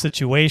up a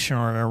situation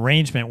or an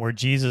arrangement where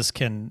Jesus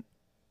can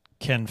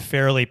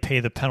fairly pay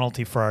the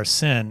penalty for our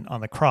sin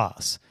on the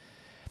cross.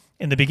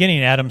 In the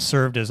beginning, Adam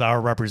served as our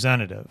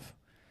representative.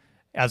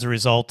 As a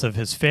result of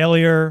his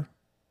failure,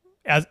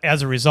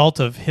 as a result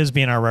of his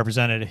being our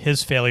representative,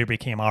 his failure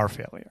became our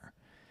failure.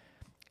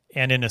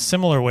 And in a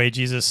similar way,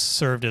 Jesus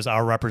served as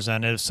our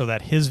representative so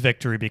that his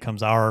victory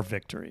becomes our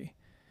victory.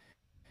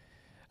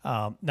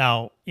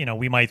 Now,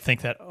 we might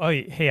think that, oh,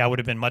 hey, I would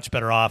have been much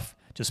better off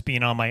just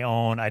being on my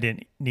own. I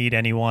didn't need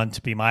anyone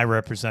to be my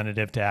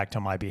representative to act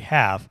on my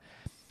behalf.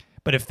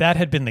 But if that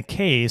had been the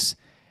case,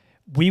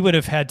 we would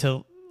have had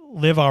to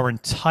live our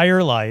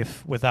entire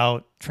life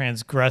without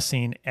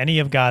transgressing any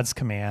of God's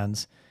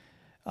commands.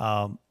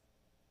 Otherwise,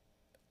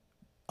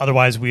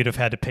 we'd have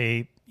had to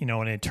pay,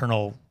 an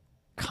eternal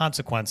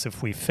consequence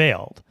if we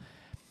failed.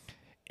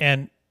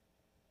 And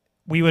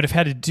we would have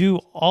had to do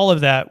all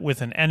of that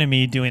with an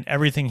enemy doing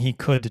everything he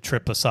could to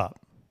trip us up.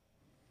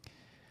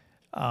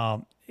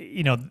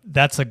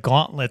 That's a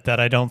gauntlet that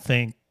I don't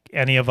think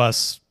any of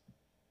us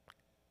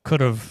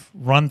could have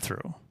run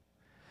through.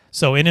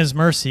 So in his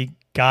mercy,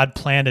 God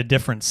planned a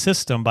different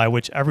system by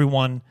which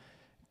everyone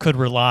could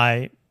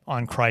rely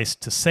on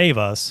Christ to save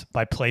us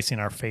by placing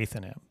our faith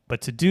in him.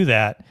 But to do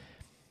that,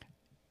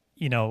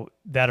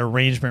 that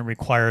arrangement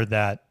required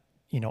that,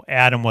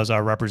 Adam was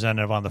our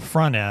representative on the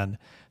front end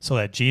so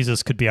that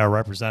Jesus could be our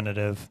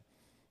representative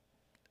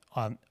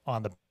on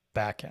the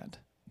back end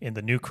in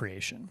the new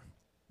creation.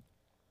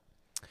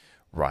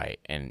 Right.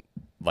 And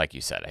like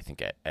you said, I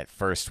think at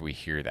first we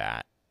hear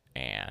that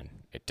and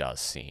it does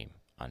seem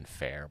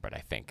unfair, but I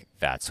think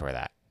that's where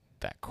that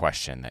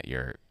question that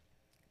you're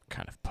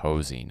kind of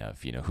posing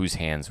of, whose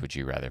hands would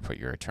you rather put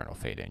your eternal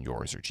fate in,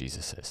 yours or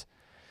Jesus's?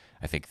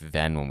 I think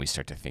then when we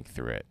start to think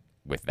through it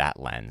with that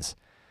lens,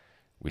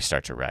 we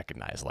start to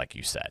recognize, like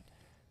you said,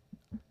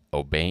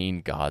 obeying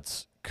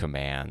God's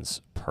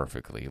commands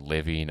perfectly,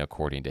 living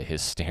according to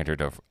his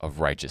standard of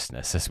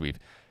righteousness, as we've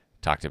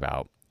talked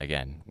about,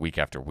 again, week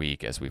after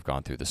week, as we've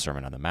gone through the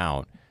Sermon on the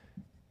Mount,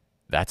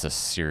 that's a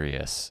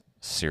serious,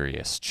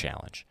 serious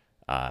challenge.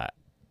 I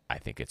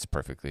think it's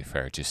perfectly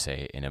fair to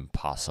say an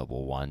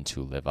impossible one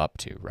to live up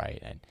to, right?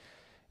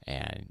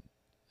 And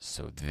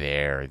so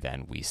there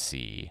then we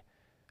see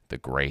the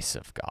grace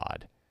of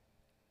God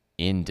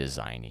in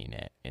designing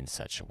it in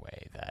such a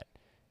way that,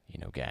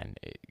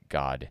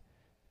 God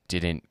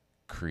didn't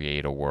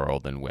create a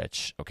world in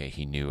which,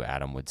 he knew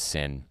Adam would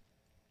sin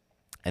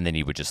and then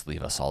he would just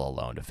leave us all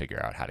alone to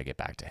figure out how to get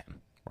back to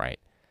him, right?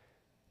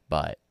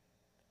 But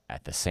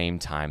at the same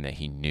time that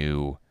he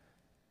knew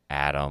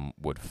Adam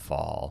would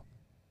fall,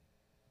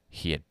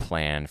 he had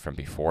planned from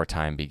before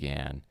time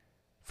began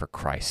for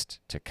Christ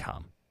to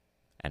come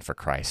and for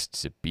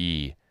Christ to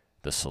be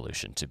the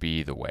solution, to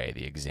be the way,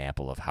 the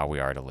example of how we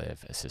are to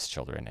live as his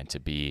children, and to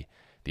be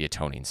the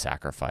atoning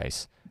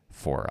sacrifice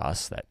for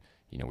us that,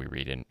 we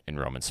read in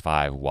Romans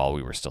 5, while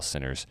we were still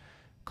sinners,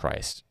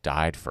 Christ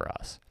died for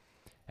us.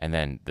 And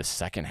then the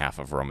second half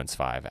of Romans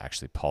 5,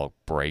 actually, Paul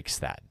breaks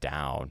that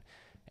down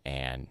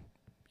and,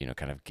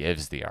 kind of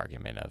gives the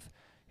argument of,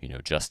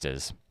 just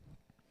as,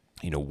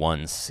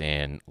 one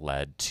sin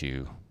led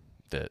to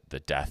the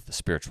death, the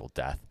spiritual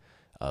death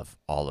of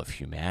all of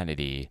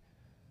humanity,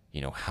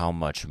 how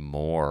much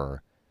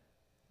more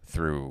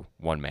through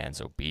one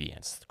man's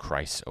obedience,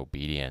 Christ's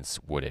obedience,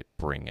 would it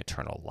bring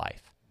eternal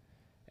life?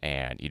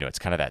 And, it's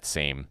kind of that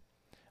same,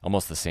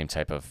 almost the same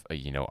type of,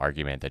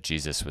 argument that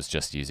Jesus was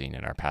just using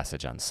in our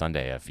passage on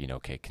Sunday of,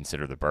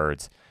 consider the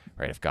birds,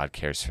 right? If God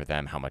cares for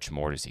them, how much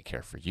more does he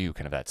care for you?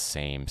 Kind of that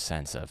same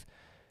sense of,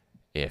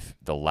 if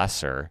the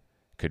lesser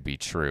could be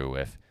true,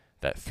 if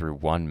that through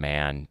one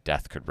man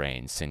death could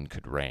reign, sin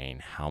could reign,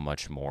 how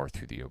much more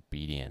through the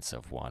obedience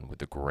of one, with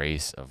the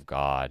grace of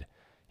God,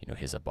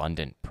 his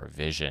abundant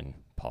provision,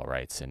 Paul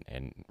writes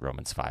in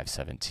Romans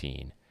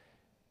 5:17,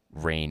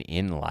 reign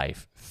in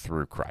life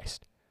through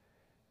Christ.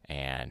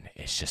 And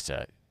it's just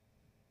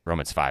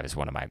Romans 5 is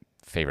one of my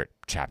favorite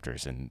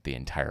chapters in the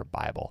entire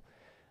Bible.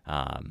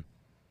 And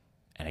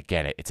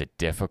again, it's a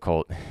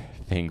difficult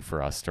thing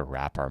for us to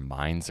wrap our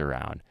minds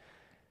around.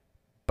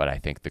 But I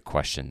think the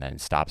question then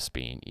stops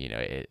being,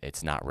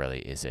 it's not really,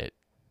 is it,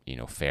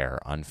 fair or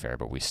unfair,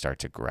 but we start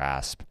to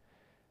grasp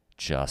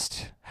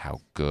just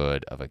how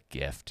good of a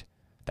gift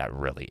that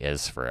really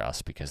is for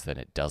us, because then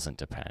it doesn't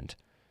depend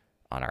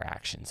on our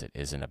actions. It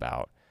isn't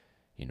about,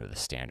 the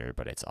standard,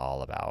 but it's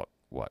all about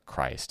what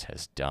Christ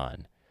has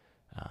done,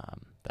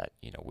 that,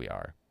 we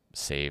are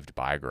saved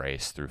by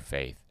grace through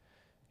faith,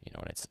 and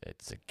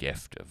it's a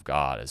gift of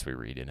God, as we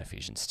read in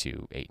Ephesians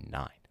 2:8 and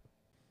 9.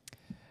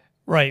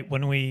 Right.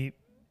 When we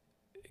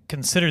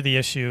consider the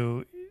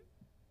issue,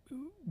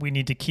 we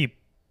need to keep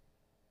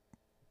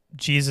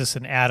Jesus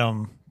and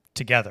Adam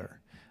together,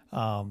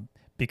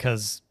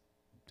 because,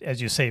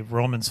 as you say,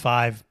 Romans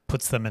 5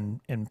 puts them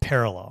in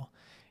parallel,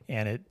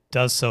 and it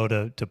does so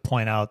to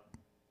point out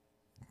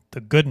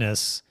the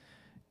goodness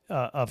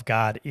of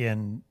God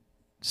in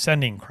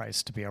sending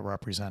Christ to be our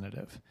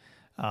representative.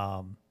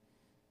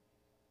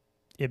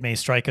 It may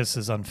strike us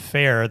as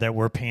unfair that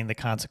we're paying the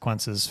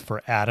consequences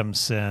for Adam's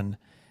sin,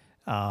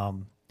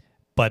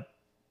 but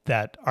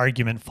that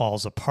argument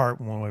falls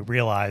apart when we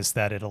realize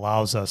that it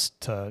allows us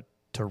to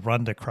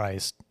run to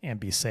Christ and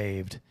be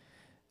saved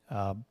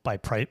by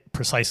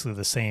precisely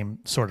the same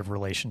sort of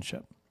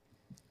relationship.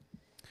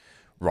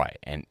 Right.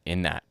 And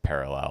in that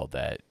parallel,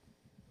 that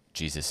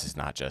Jesus is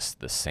not just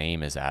the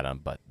same as Adam,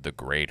 but the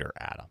greater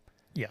Adam.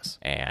 Yes.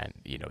 And,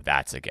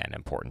 that's, again,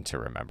 important to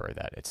remember,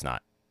 that it's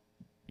not,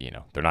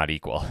 they're not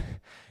equal.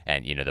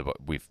 And,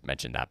 we've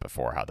mentioned that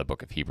before, how the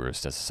book of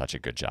Hebrews does such a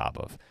good job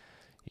of,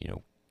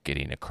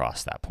 getting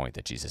across that point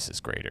that Jesus is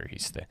greater.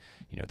 He's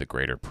the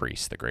greater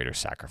priest, the greater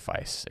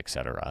sacrifice,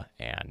 etc.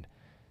 And,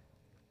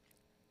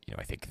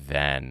 I think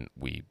then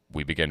we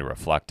begin to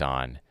reflect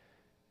on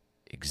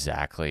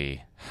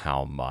exactly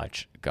how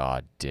much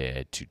God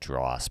did to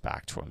draw us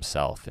back to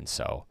himself. And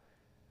so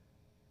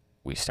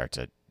we start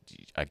to,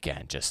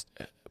 again, just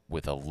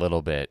with a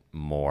little bit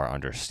more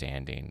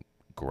understanding,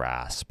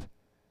 grasp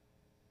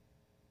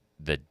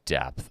the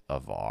depth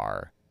of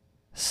our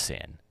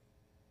sin,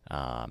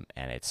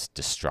 and its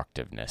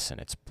destructiveness and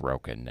its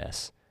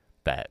brokenness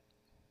that,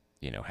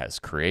 has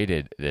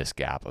created this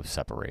gap of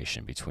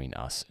separation between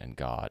us and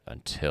God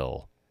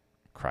until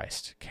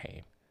Christ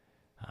came,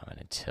 and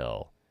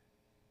until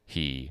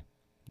he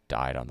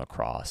died on the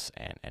cross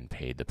and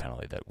paid the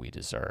penalty that we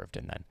deserved.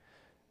 And then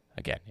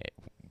again,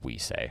 we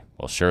say,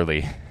 well,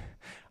 surely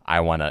I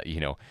want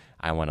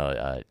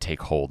to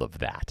take hold of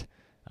that.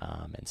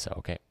 And so,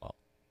 okay, well,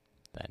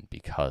 then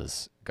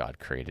because God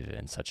created it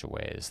in such a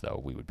way as though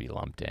we would be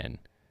lumped in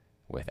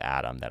with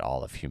Adam, that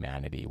all of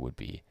humanity would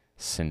be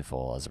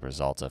sinful as a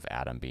result of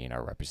Adam being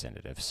our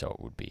representative, so it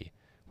would be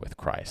with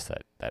Christ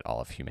that all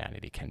of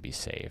humanity can be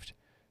saved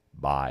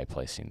by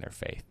placing their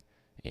faith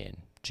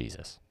in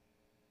Jesus.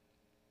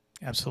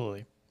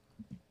 Absolutely.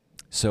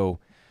 So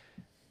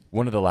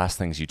one of the last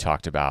things you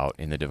talked about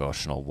in the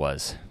devotional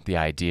was the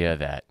idea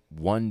that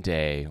one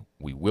day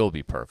we will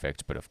be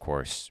perfect, but of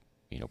course,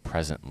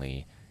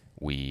 presently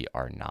we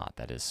are not.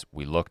 That is,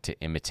 we look to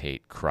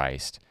imitate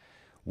Christ.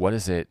 What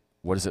does it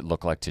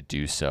look like to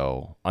do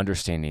so?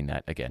 Understanding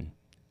that, again,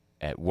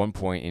 at one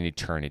point in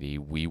eternity,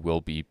 we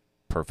will be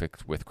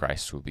perfect with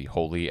Christ. We'll be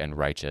holy and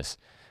righteous.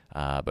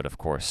 But of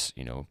course,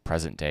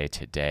 present day,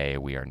 today,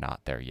 we are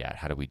not there yet.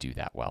 How do we do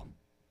that well?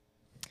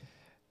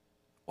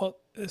 Well,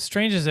 as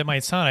strange as it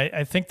might sound,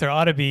 I think there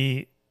ought to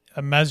be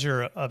a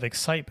measure of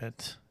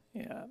excitement.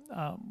 Yeah.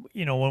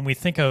 When we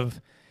think of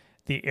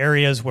the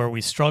areas where we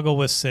struggle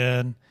with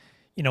sin,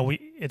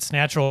 it's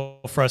natural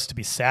for us to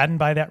be saddened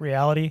by that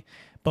reality.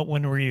 But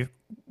when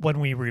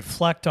we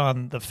reflect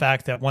on the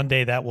fact that one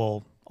day that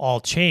will all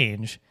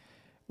change,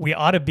 we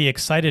ought to be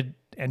excited,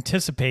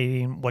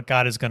 anticipating what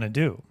God is going to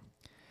do.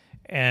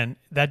 And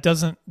that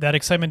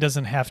excitement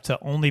doesn't have to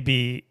only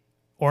be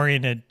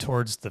oriented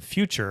towards the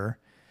future.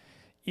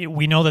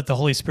 We know that the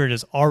Holy Spirit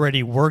is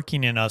already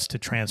working in us to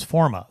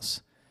transform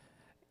us.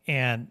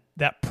 And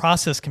that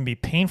process can be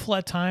painful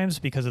at times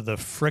because of the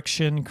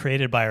friction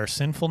created by our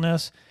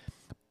sinfulness.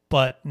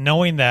 But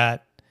knowing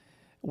that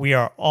we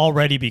are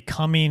already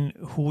becoming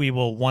who we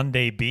will one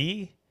day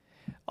be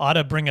ought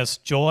to bring us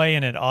joy,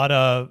 and it ought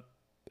to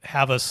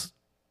have us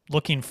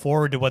looking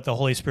forward to what the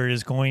Holy Spirit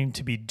is going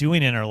to be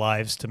doing in our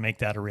lives to make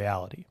that a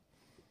reality.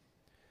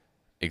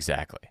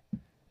 Exactly.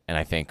 And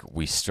I think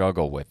we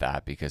struggle with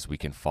that because we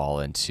can fall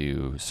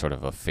into sort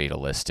of a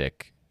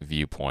fatalistic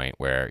viewpoint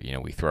where,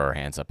 we throw our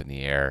hands up in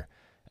the air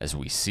as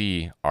we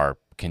see our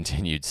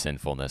continued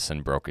sinfulness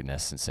and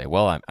brokenness and say,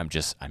 well,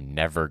 I'm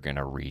never going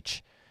to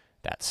reach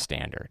that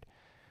standard.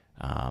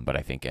 But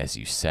I think, as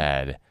you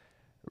said,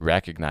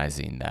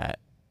 recognizing that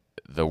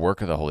the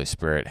work of the Holy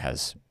Spirit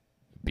has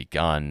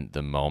begun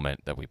the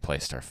moment that we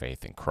placed our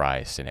faith in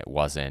Christ, and it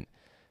wasn't,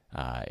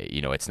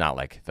 it's not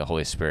like the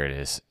Holy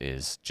Spirit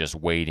is just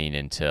waiting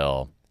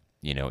until,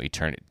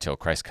 till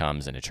Christ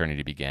comes and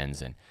eternity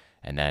begins,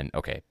 and then,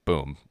 okay,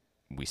 boom,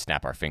 we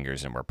snap our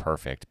fingers and we're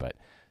perfect. But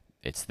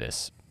it's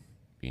this,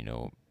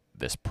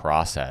 this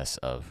process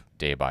of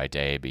day by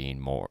day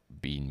being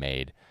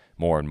made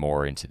more and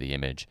more into the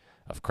image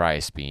of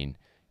Christ, being,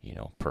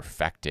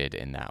 perfected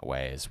in that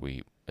way as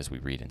we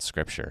read in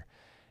Scripture.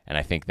 And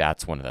I think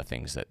that's one of the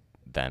things that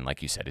then,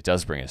 like you said, it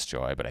does bring us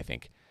joy. But I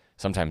think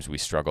sometimes we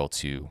struggle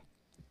to,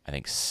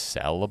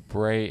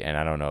 celebrate, and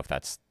I don't know if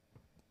that's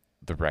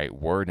the right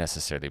word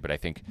necessarily, but I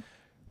think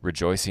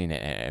rejoicing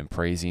and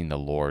praising the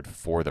Lord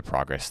for the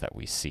progress that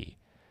we see.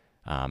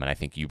 And I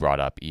think you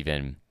brought up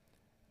even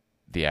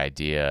the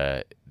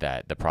idea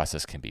that the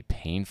process can be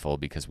painful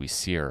because we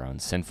see our own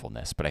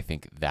sinfulness, but I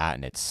think that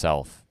in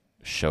itself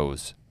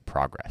shows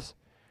progress,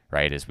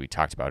 right? As we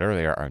talked about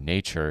earlier, our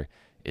nature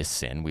is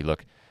sin. We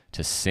look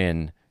to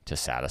sin to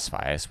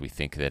satisfy us. We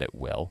think that it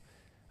will.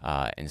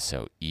 And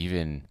so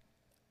even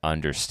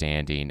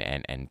understanding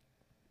and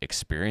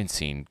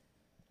experiencing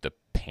the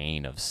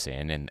pain of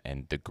sin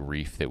and the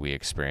grief that we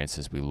experience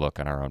as we look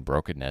on our own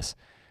brokenness,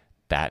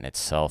 that in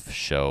itself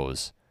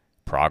shows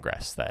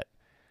progress, that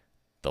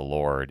the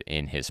Lord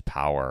in his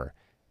power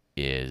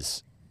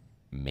is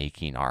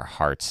making our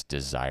hearts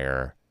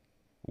desire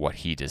what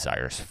he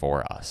desires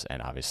for us.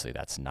 And obviously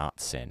that's not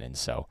sin. And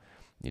so,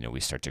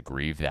 we start to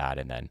grieve that.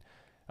 And then,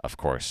 of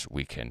course,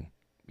 we can,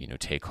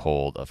 take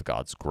hold of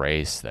God's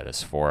grace that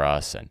is for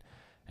us and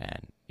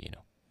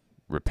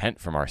repent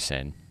from our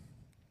sin,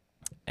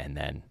 and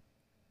then,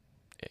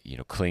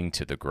 cling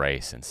to the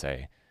grace and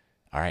say,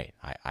 all right,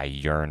 I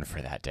yearn for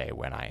that day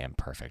when I am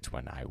perfect,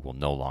 when I will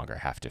no longer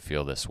have to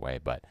feel this way.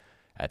 But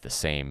in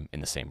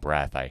the same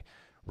breath, I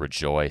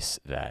rejoice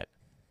that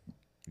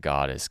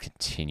God is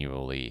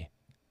continually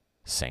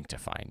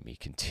sanctifying me,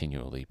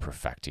 continually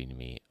perfecting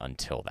me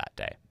until that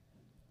day.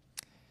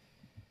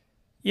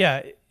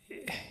 Yeah,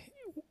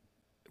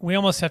 we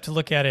almost have to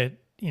look at it,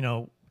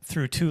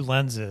 through two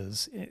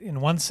lenses. In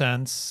one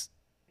sense,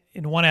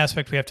 in one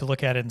aspect, we have to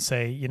look at it and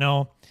say,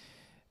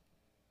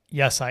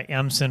 yes, I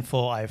am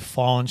sinful. I've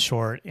fallen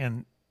short.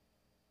 And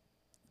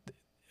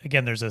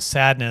again, there's a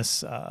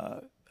sadness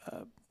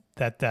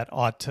that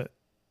ought to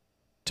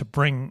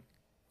bring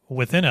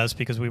within us,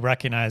 because we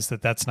recognize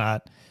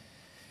that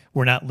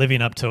we're not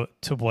living up to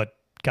what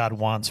God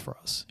wants for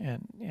us.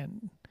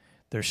 And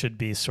there should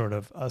be sort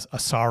of a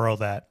sorrow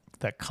that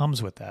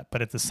comes with that.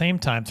 But at the same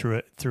time,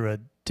 through a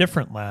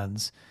different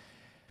lens,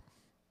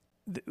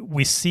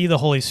 we see the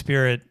Holy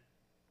Spirit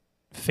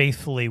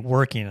faithfully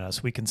working in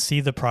us. We can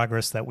see the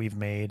progress that we've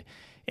made,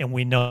 and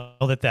we know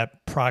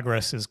that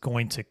progress is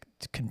going to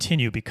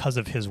continue because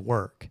of his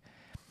work.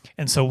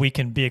 And so we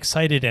can be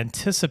excited,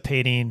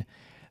 anticipating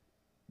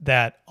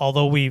that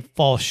although we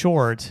fall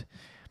short,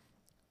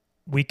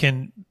 we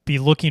can be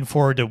looking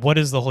forward to what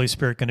is the Holy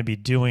Spirit going to be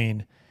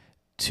doing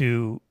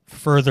to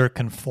further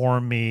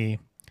conform me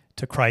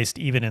to Christ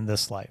even in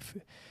this life,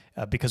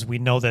 because we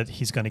know that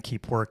he's going to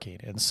keep working.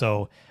 And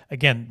so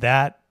again,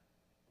 that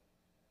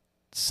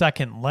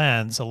second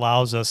lens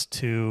allows us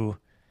to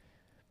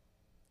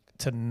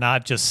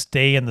not just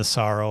stay in the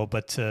sorrow,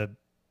 but to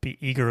be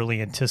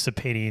eagerly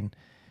anticipating,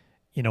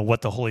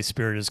 what the Holy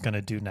Spirit is going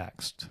to do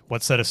next.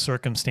 What set of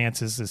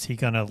circumstances is he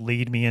going to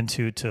lead me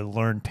into to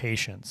learn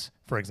patience,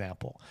 for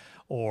example,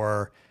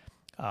 or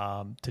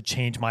to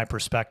change my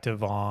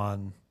perspective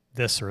on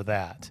this or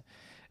that?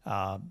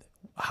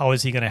 How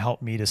is he going to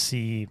help me to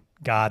see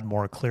God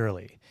more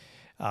clearly?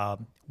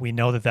 We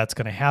know that that's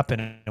going to happen,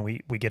 and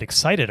we get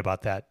excited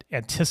about that,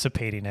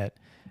 anticipating it,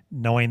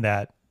 knowing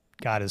that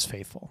God is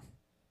faithful.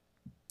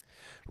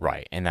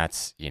 Right. And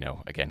that's,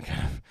 again,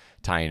 kind of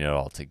tying it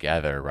all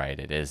together, right?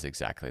 It is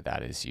exactly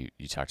that. Is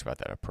you talked about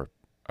that,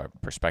 a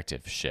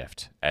perspective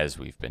shift, as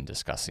we've been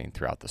discussing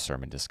throughout the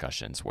sermon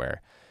discussions,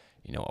 where,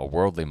 a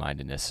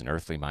worldly-mindedness and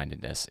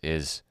earthly-mindedness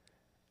is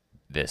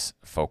this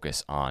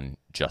focus on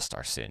just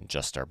our sin,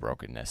 just our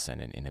brokenness,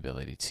 and an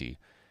inability to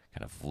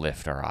kind of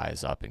lift our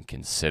eyes up and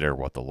consider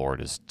what the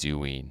Lord is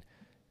doing,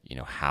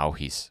 how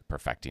he's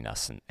perfecting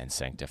us and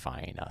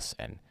sanctifying us.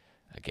 And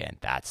again,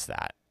 that's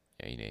that.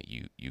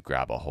 You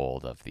grab a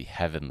hold of the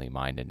heavenly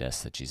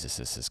mindedness that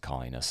Jesus is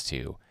calling us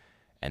to,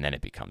 and then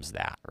it becomes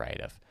that, right?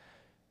 Of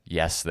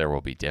yes, there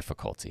will be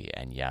difficulty,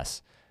 and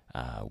yes,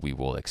 we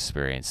will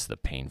experience the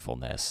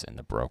painfulness and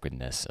the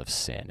brokenness of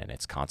sin and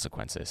its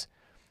consequences.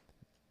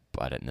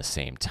 But at the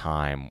same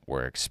time,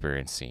 we're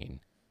experiencing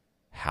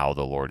how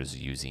the Lord is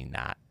using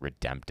that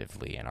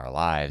redemptively in our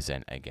lives.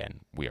 And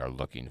again, we are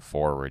looking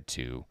forward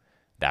to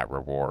that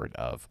reward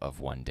of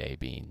one day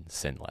being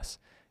sinless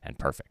and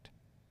perfect.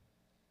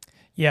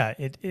 Yeah,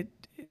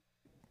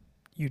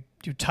 you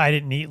tied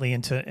it neatly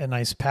into a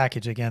nice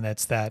package. Again,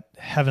 that's that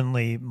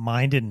heavenly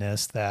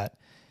mindedness that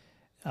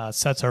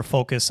sets our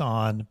focus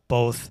on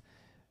both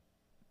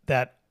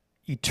that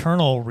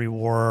eternal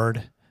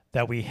reward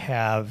that we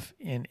have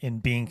in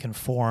being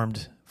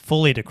conformed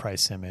fully to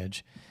Christ's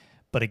image,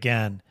 but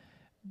again,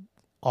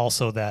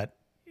 also that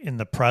in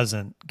the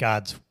present,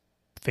 God's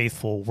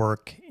faithful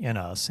work in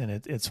us. And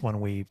it's when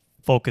we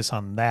focus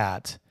on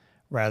that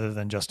rather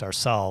than just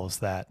ourselves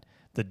that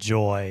the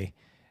joy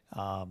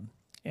and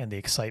the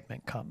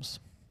excitement comes.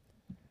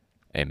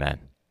 Amen.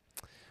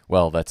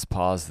 Well, let's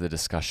pause the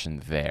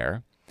discussion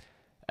there.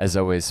 As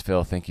always,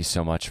 Phil, thank you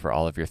so much for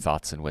all of your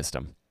thoughts and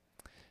wisdom.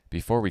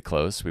 Before we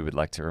close, we would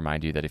like to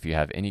remind you that if you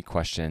have any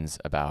questions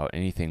about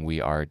anything we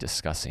are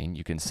discussing,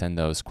 you can send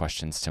those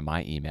questions to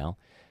my email,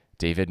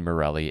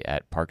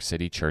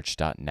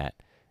 davidmorelli@parkcitychurch.net,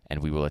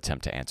 and we will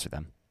attempt to answer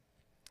them.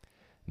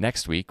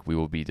 Next week, we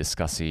will be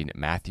discussing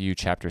Matthew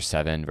chapter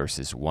 7,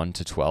 verses 1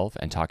 to 12,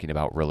 and talking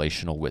about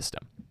relational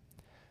wisdom.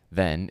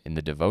 Then, in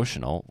the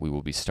devotional, we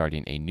will be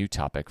starting a new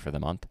topic for the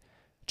month,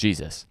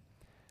 Jesus.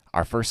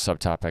 Our first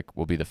subtopic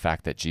will be the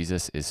fact that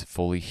Jesus is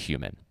fully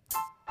human.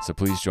 So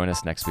please join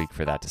us next week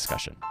for that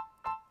discussion.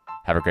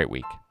 Have a great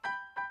week.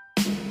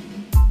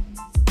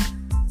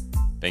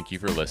 Thank you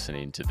for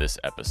listening to this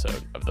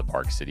episode of the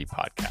Park City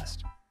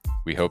Podcast.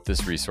 We hope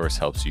this resource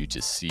helps you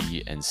to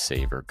see and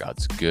savor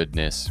God's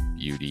goodness,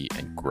 beauty,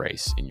 and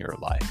grace in your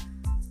life.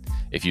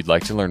 If you'd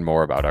like to learn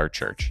more about our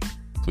church,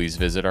 please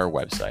visit our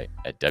website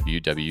at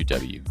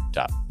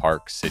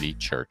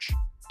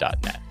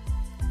www.parkcitychurch.net.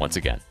 Once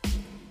again,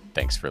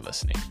 thanks for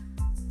listening.